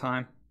Puzzle of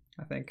Time,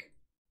 I think.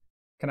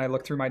 Can I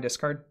look through my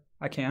discard?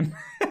 I can.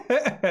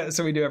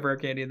 So we do have Rare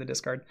Candy in the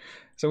discard.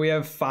 So we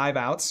have 5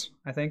 outs,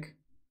 I think.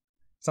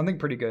 Something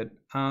pretty good.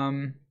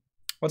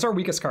 What's our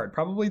weakest card?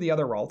 Probably the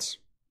other Ralts.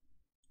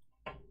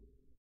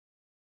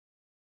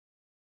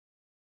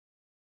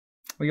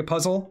 We get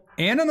Puzzle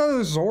and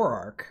another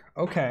Zoroark.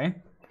 Okay.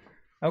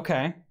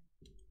 Okay.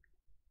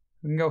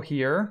 We can go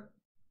here.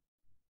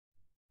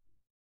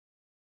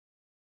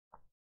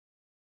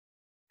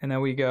 And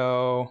then we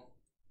go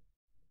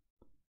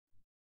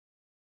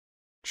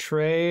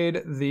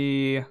trade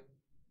the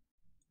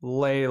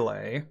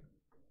Lele.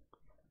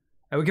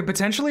 And we could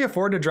potentially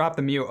afford to drop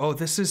the Mew. Oh,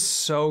 this is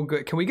so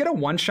good. Can we get a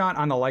one-shot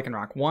on the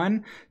Lycanroc?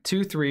 1,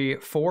 2, 3,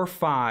 4,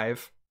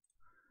 5.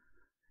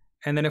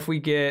 And then if we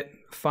get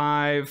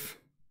 5...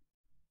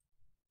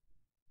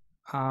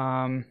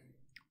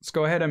 let's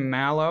go ahead and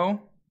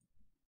Mallow.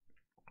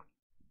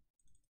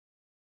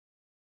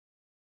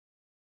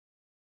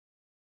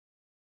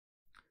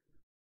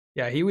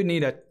 Yeah, he would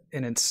need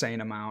an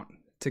insane amount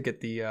to get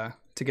the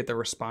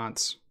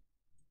response.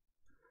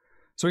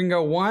 So we can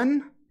go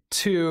 1,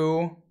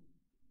 2,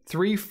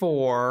 3,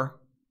 4,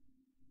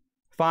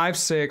 5,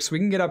 6. We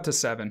can get up to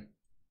 7.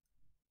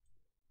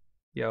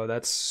 Yo,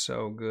 that's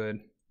so good.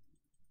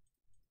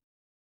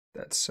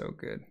 That's so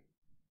good.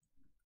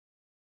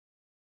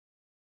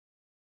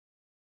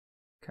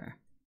 Okay,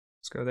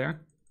 let's go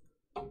there.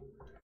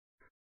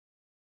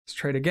 Let's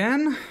trade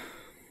again.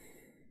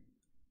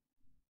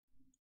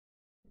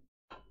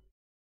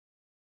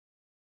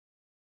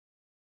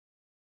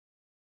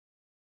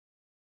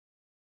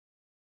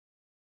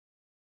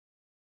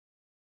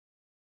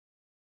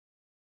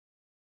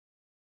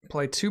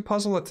 Play 2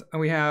 puzzle.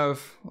 We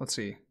have, let's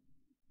see,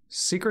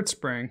 Secret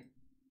Spring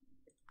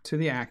to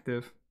the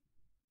active.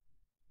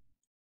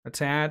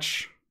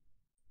 Attach.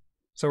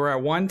 So we're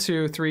at 1,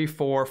 2, 3,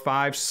 4,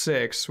 5,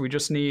 6. We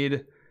just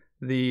need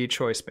the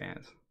choice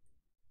band.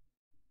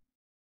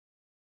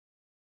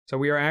 So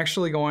we are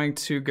actually going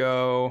to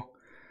go,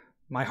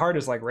 my heart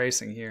is like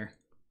racing here.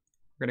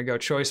 We're going to go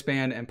choice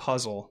band and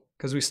puzzle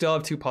because we still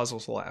have 2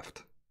 puzzles left.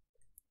 So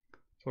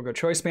we'll go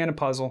choice band and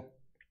puzzle.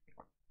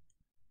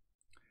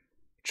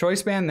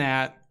 Choice band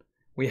that.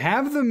 We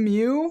have the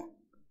Mew.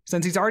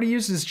 Since he's already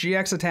used his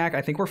GX attack,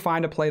 I think we're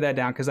fine to play that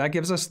down because that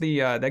gives us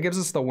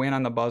the win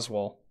on the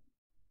Buzzwole.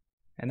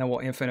 And then we'll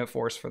Infinite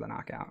Force for the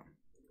knockout.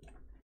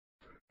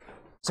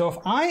 So if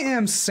I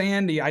am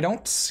Sandy, I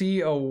don't see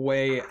a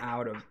way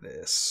out of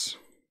this.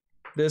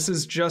 This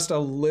is just a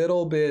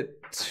little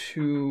bit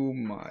too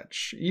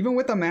much. Even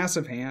with a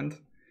massive hand.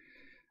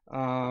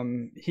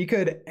 He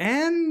could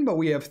end, but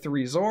we have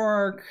 3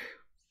 Zoroark.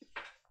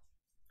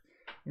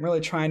 I'm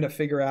really trying to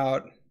figure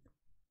out,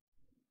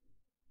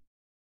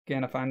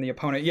 again, if I'm the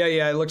opponent. Yeah,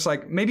 it looks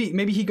like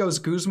maybe he goes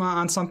Guzma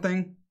on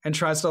something and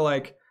tries to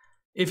like,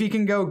 if he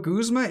can go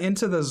Guzma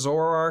into the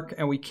Zoroark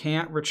and we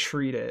can't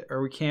retreat it,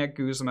 or we can't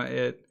Guzma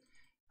it,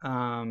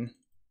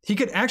 he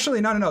could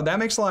actually, no, that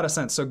makes a lot of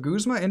sense. So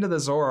Guzma into the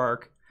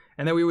Zoroark,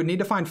 and then we would need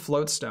to find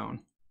Floatstone.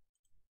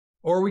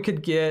 Or we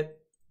could get,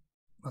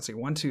 let's see,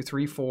 1, 2,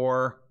 3,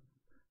 4,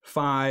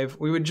 5.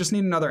 We would just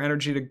need another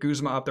energy to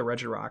Guzma up the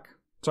Regirock.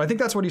 So I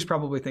think that's what he's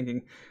probably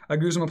thinking. A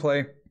Guzma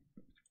play,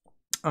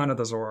 onto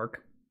the Zoroark.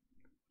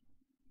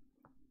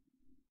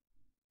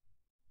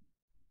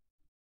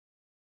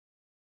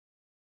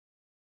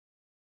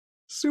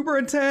 Super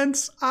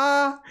intense.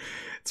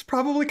 It's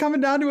probably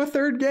coming down to a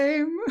third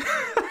game.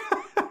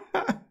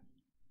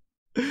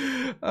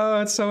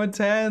 Oh, it's so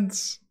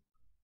intense.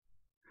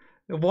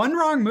 One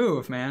wrong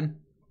move, man.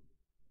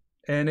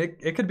 And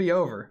it could be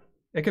over.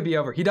 It could be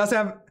over. He does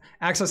have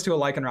access to a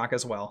Lycanroc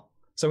as well.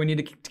 So we need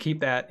to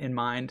keep that in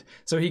mind.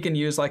 So he can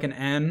use like an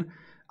N.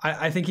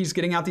 I think he's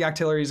getting out the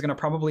Octillery. He's going to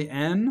probably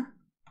N.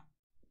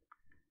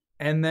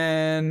 And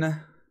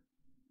then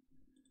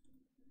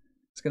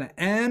it's going to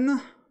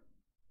N.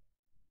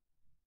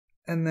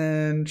 And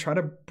then try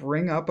to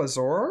bring up a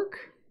Zoroark.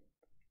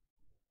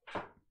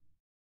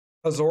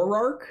 A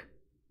Zoroark.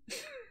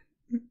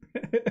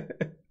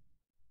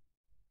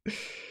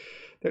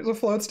 There's a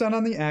float stun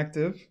on the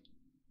active.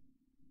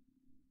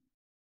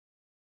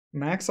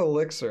 Max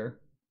Elixir.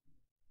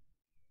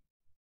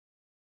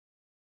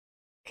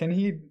 Can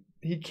he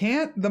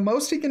can't, the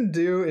most he can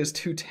do is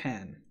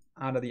 210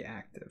 out of the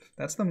active.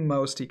 That's the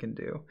most he can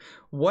do.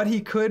 What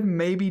he could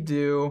maybe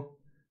do,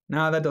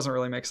 no, that doesn't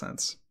really make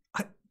sense.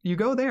 You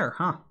go there,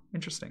 huh?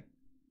 Interesting.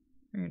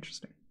 Very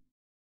interesting.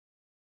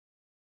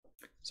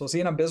 So we'll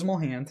see an abysmal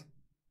hand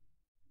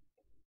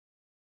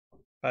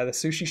by the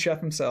sushi chef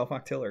himself,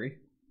 Octillery.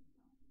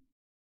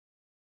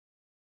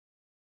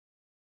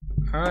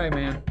 All right,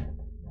 man.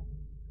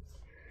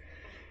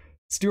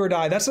 It's do or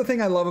die. That's the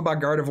thing I love about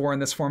Gardevoir in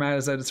this format,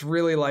 is that it's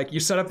really like you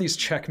set up these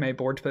checkmate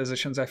board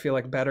positions, I feel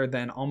like, better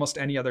than almost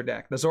any other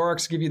deck. The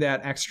Zoroarks give you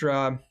that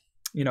extra,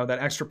 you know, that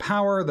extra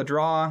power, the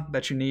draw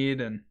that you need,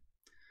 and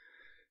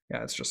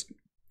yeah,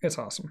 it's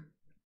awesome.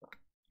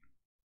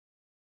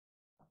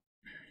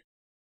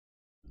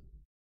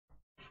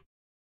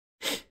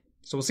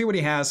 So we'll see what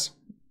he has.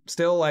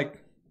 Still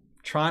like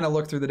trying to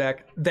look through the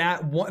deck.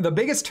 The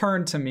biggest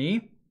turn to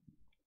me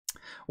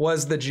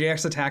was the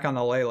GX attack on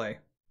the Lele.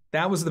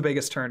 That was the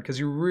biggest turn because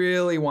you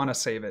really want to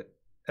save it.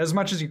 As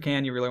much as you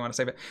can, you really want to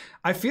save it.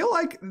 I feel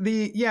like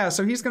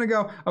so he's going to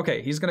go,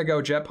 okay, he's going to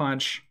go Jet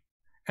Punch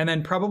and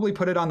then probably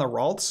put it on the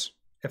Ralts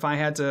if I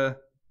had to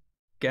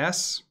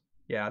guess.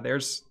 Yeah,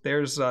 there's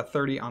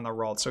 30 on the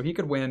Ralt, so he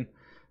could win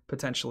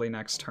potentially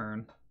next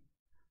turn.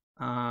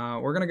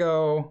 We're going to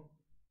go...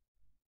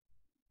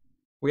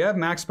 We have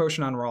Max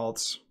Potion on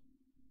Ralts,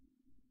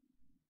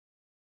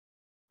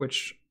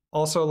 which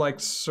also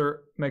like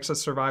makes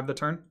us survive the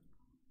turn.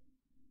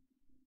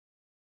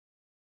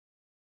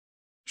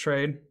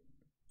 Trade.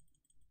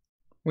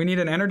 We need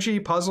an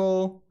energy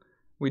puzzle.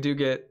 We do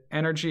get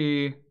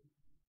energy.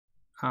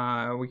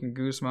 We can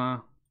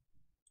Guzma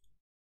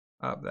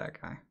up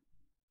that guy.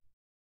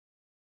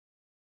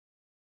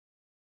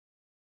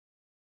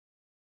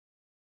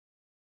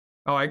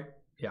 Oh,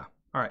 yeah.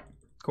 All right,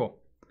 cool.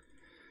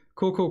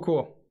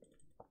 Cool.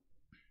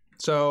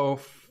 So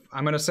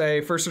I'm going to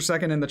say first or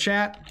second in the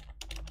chat.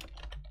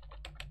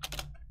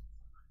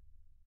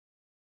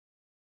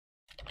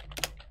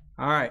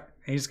 All right.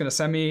 He's going to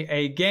send me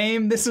a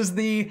game. This is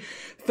the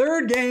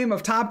third game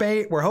of top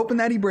 8. We're hoping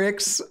that he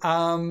bricks.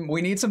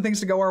 We need some things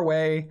to go our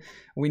way.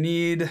 We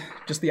need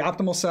just the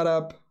optimal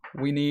setup.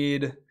 We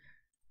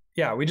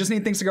just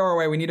need things to go our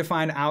way. We need to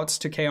find outs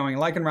to KOing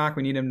Lycanroc.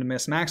 We need him to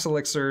miss Max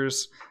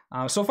Elixirs.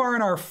 So far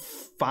in our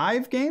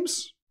 5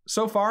 games,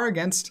 so far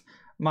against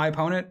my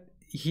opponent,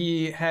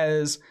 he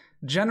has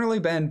generally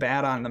been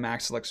bad on the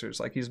Max Elixirs.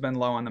 Like he's been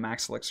low on the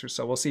Max Elixirs.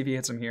 So we'll see if he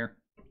hits him here.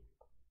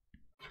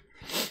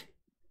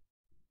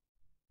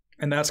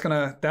 And that's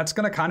gonna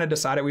kind of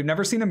decide it. We've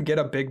never seen him get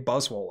a big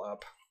Buzzwole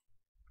up.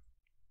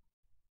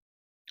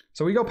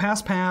 So we go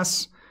pass.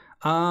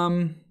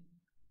 Again,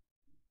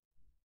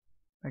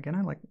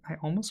 I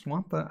almost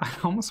want the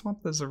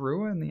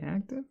Zorua in the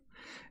active.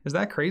 Is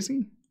that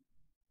crazy?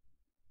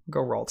 Go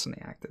Ralts in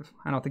the active.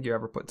 I don't think you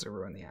ever put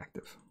Zorua in the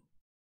active.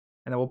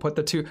 And then we will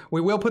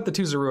put the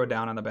 2 Zorua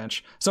down on the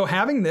bench. So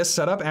having this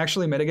setup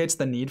actually mitigates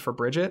the need for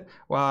Bridget.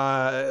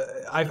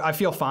 I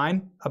feel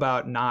fine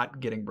about not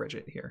getting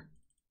Bridget here.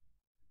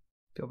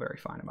 Feel very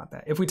fine about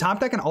that. If we top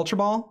deck an Ultra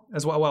Ball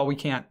as well, we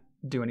can't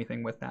do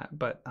anything with that.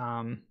 But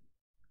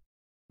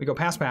we go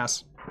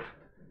pass.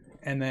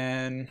 And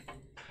then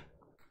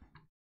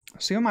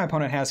see what my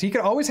opponent has. He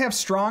could always have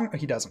strong. Oh,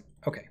 he doesn't.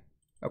 Okay.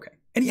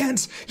 And he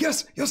ends.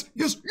 Yes.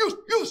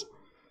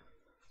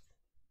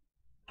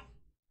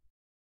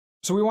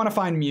 So we want to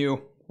find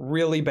Mew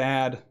really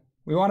bad.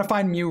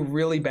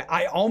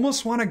 I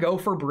almost want to go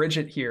for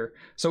Bridget here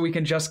so we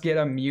can just get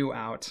a Mew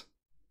out.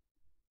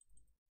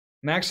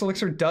 Max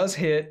Elixir does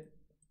hit.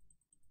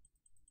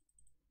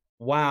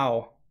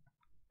 Wow.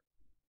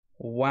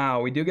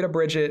 We do get a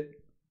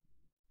Bridget.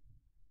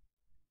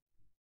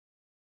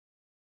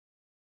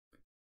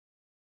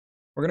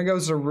 We're going to go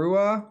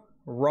Zorua,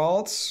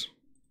 Ralts.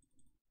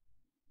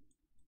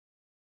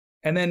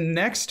 And then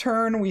next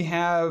turn we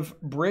have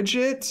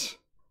Bridget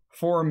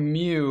for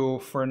Mew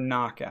for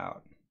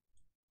knockout.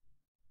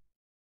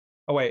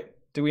 Oh wait,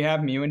 do we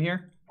have Mew in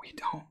here? We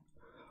don't.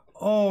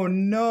 Oh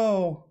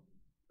no.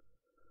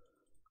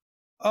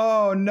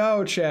 Oh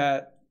no,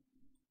 chat.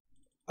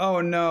 Oh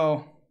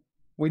no.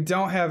 We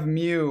don't have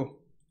Mew.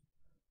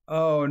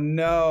 Oh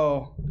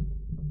no.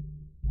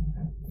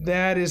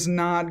 That is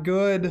not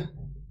good.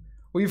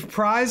 We've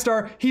prized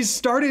our... He's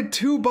started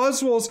 2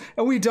 Buzzwoles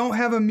and we don't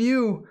have a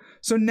Mew.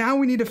 So now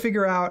we need to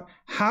figure out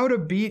how to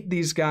beat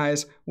these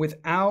guys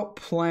without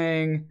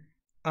playing...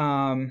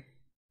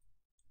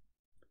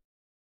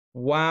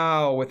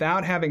 Wow,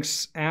 without having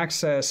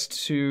access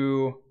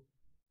to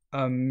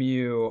a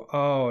Mew.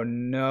 Oh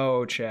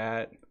no,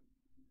 chat.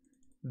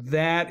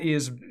 That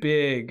is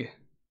big.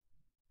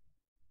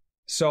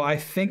 So I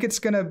think it's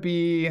going to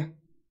be...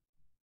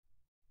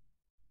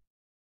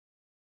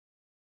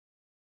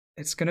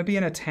 It's going to be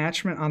an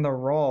attachment on the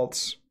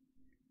Ralts.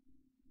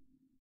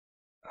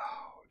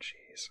 Oh,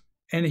 jeez.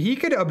 And he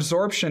could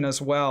Absorption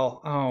as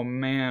well. Oh,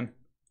 man.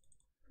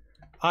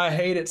 I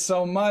hate it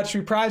so much. We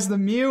prize the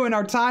Mew in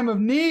our time of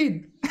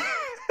need.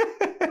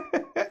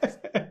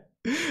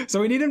 So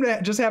we need him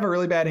to just have a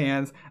really bad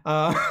hand.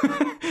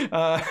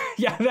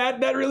 Yeah,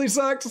 that really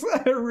sucks.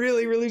 It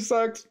really, really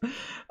sucks.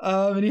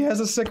 And he has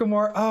a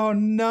Sycamore. Oh,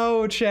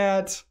 no,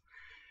 chat.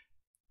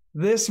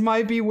 This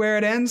might be where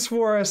it ends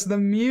for us. The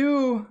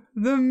Mew.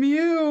 The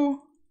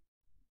Mew.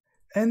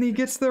 And he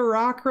gets the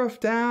Rockruff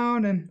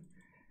down. And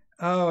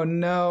oh,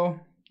 no.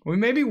 We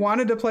maybe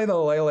wanted to play the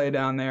Lele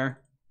down there.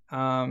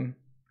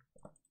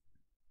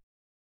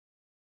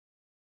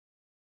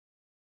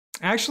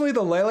 Actually,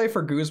 the Lele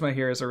for Guzma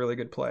here is a really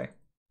good play.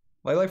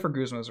 Lele for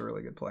Guzma is a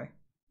really good play.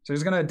 So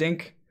he's going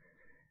to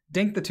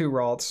dink the 2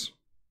 Ralts.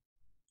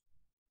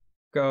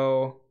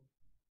 Go.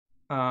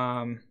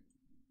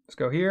 Let's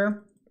go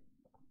here.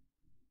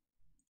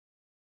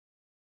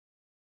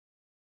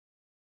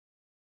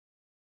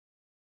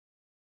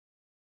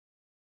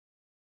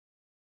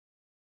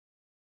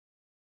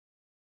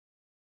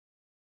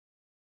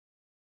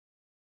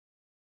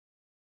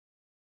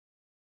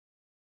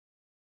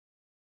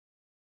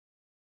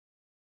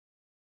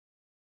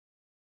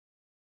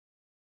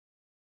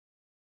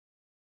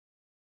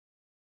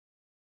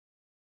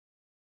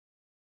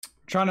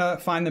 Trying to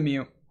find the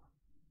Mew.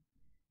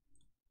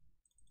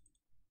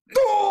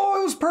 Oh,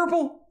 it was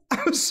purple.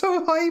 I was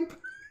so hype.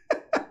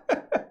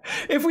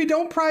 If we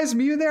don't prize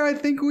Mew there, I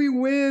think we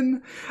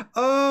win.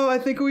 Oh, I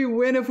think we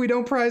win if we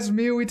don't prize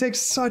Mew. We take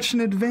such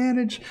an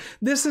advantage.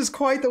 This is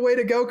quite the way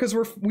to go because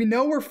we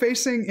know we're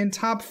facing in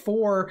top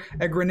 4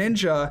 a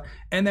Greninja,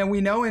 and then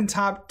we know in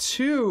top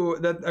 2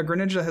 that a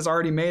Greninja has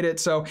already made it.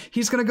 So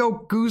he's going to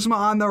go Guzma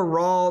on the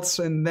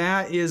Ralts, and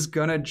that is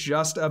going to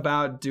just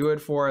about do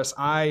it for us.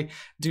 I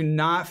do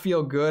not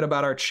feel good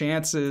about our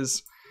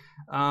chances.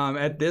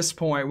 At this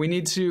point, we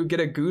need to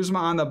get a Guzma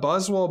on the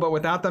Buzzwole, but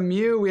without the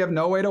Mew, we have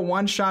no way to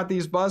one-shot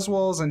these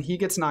Buzzwoles, and he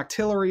gets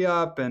Noctillery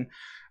up, and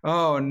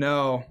oh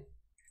no.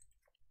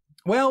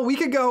 Well, we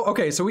could go,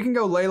 okay, so we can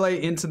go Lele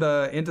into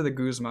the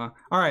Guzma.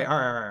 All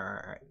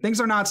right. Things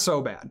are not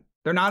so bad.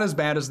 They're not as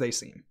bad as they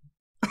seem.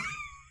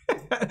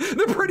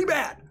 They're pretty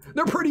bad.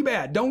 They're pretty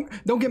bad. Don't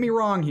get me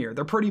wrong here.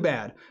 They're pretty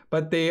bad,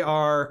 but they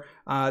are,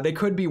 they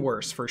could be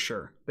worse for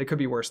sure. They could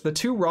be worse. The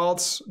 2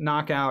 Ralts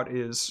knockout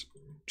is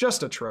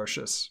just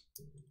atrocious.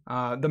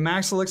 The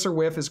Max Elixir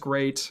whiff is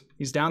great.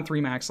 He's down 3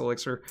 Max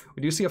Elixir.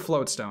 We do see a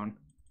Float Stone.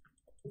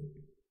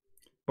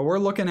 But we're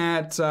looking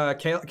at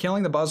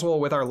killing the Buzzwole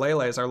with our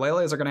Leles. Our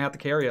Leles are going to have to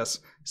carry us.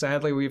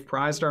 Sadly, we've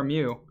prized our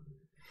Mew.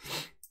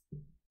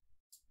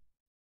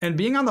 And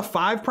being on the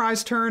 5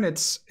 prize turn,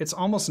 it's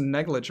almost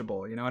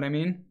negligible. You know what I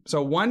mean?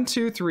 So 1,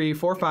 2, 3,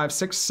 4, 5,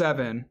 6,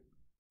 7.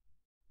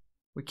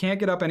 We can't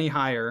get up any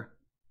higher.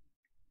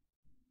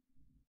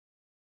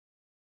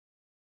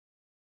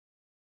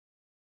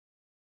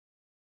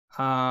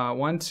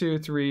 1, 2,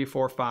 3,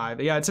 4,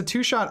 5. Yeah, it's a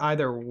 2-shot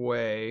either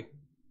way.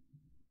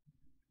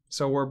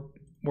 So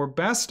we're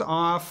best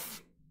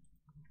off.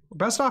 We're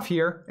best off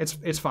here.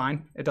 It's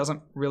fine. It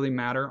doesn't really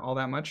matter all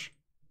that much.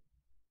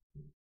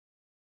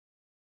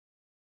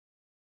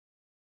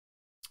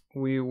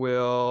 We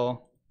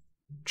will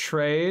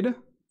trade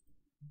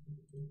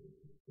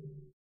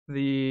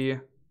the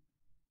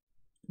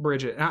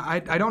Bridget. I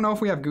don't know if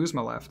we have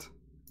Guzma left.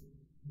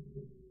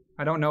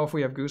 I don't know if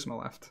we have Guzma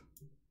left.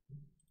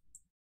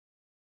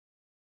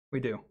 We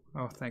do.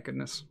 Oh, thank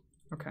goodness.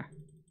 Okay.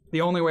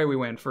 The only way we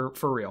win, for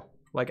real.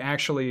 Like,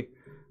 actually,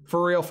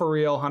 for real,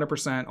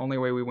 100%, only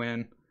way we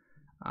win.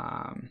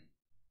 Go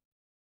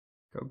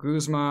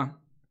Guzma.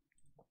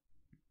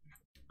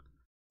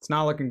 It's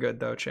not looking good,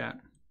 though, chat.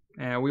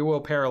 And we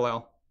will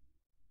parallel.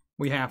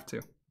 We have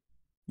to.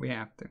 We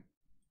have to.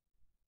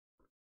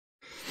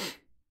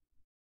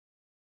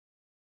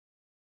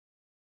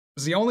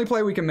 It's the only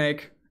play we can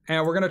make.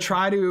 And we're going to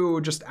try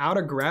to just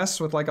out-aggress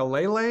with like a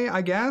Lele,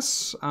 I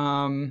guess.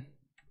 Man,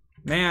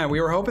 we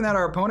were hoping that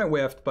our opponent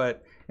whiffed,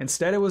 but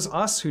instead it was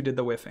us who did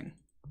the whiffing.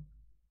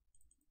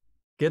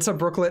 Gets a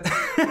Brooklet.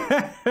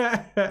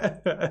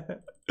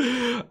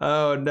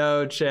 Oh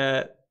no,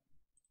 chat.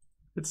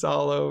 It's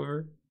all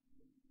over.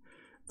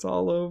 It's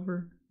all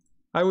over.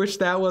 I wish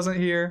that wasn't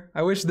here.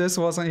 I wish this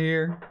wasn't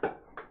here.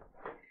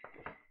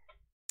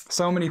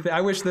 So many things.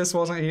 I wish this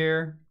wasn't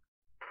here.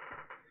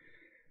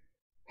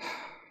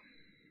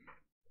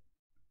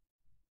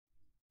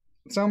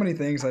 So many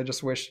things I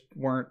just wish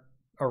weren't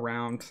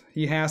around.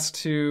 He has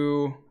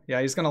to...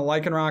 Yeah, he's going to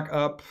Lycanroc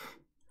up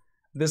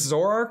this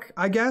Zoroark,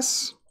 I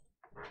guess.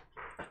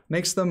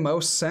 Makes the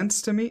most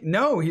sense to me.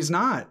 No, he's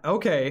not.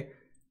 Okay.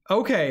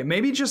 Okay,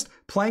 maybe just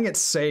playing it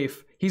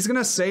safe. He's going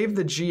to save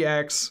the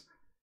GX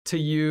to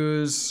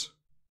use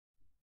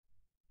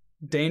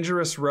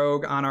Dangerous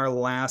Rogue on our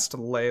last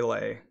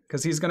Lele.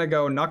 Because he's going to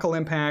go Knuckle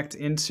Impact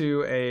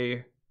into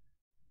a...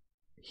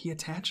 He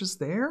attaches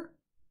there?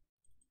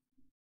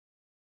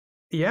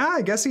 Yeah,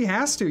 I guess he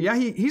has to. Yeah,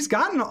 he's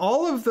gotten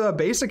all of the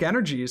basic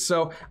energies.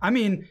 So, I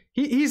mean,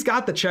 he's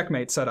got the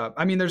checkmate set up.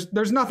 I mean,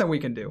 there's nothing we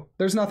can do.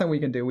 There's nothing we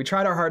can do. We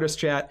tried our hardest,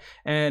 chat.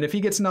 And if he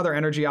gets another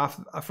energy off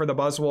for the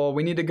Buzzwole,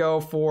 we need to go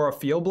for a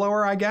Field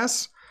Blower, I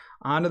guess,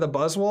 onto the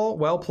Buzzwole.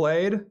 Well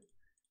played.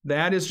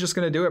 That is just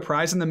going to do it.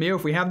 Prize in the Mew.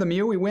 If we have the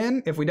Mew, we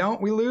win. If we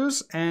don't, we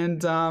lose.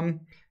 And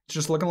it's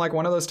just looking like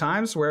one of those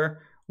times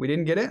where we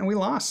didn't get it and we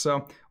lost.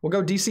 So we'll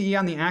go DCE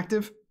on the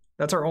active.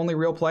 That's our only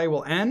real play.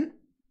 We'll N.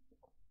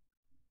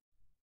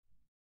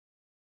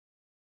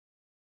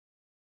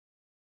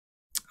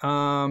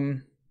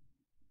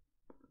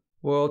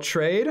 We'll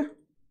trade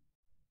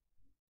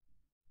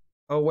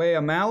away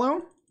a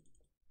Mallow.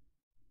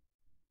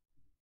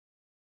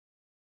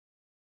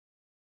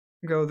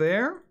 Go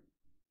there.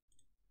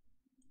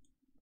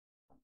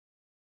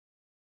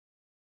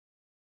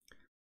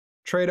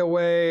 Trade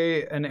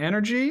away an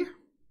energy.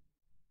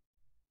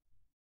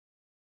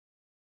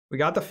 We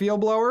got the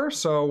Field Blower,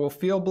 so we'll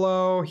Field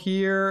Blow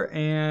here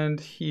and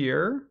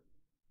here.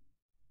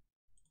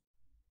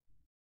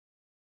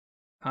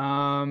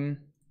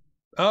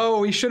 Oh,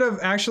 we should have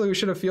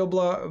Field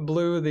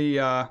Blew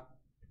the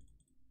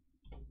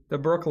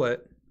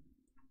Brooklet,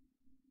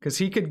 because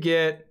he could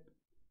get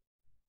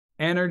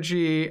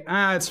energy.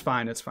 It's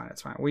fine. It's fine.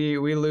 It's fine. We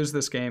lose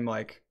this game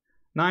like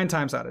 9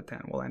 times out of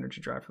 10. We'll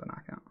energy drive for the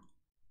knockout.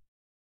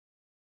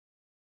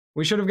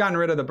 We should have gotten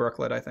rid of the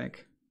Brooklet, I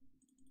think.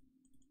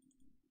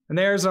 And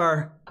there's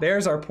our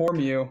poor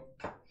Mew.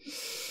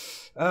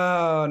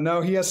 Oh no,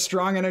 he has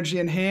strong energy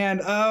in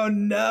hand. Oh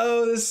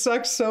no, this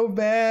sucks so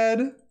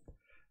bad.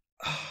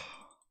 Oh,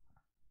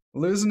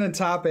 losing in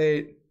top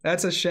 8.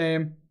 That's a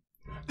shame.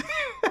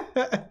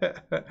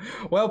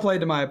 Well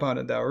played to my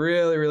opponent, though.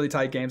 Really, really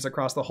tight games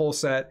across the whole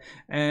set.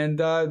 And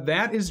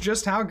that is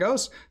just how it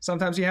goes.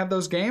 Sometimes you have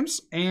those games,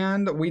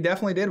 and we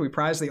definitely did. We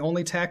prized the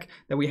only tech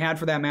that we had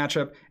for that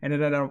matchup, and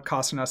it ended up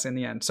costing us in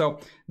the end. So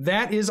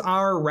that is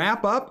our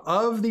wrap-up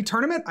of the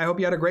tournament. I hope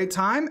you had a great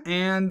time,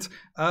 and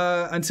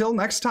until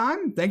next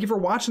time, thank you for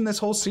watching this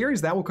whole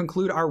series. That will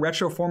conclude our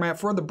retro format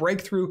for the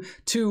breakthrough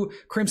to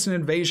Crimson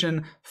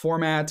Invasion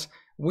format.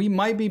 We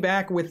might be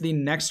back with the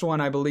next one.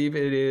 I believe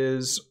it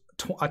is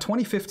a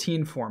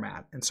 2015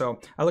 format. And so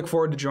I look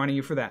forward to joining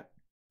you for that.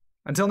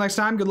 Until next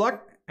time, good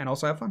luck and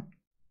also have fun.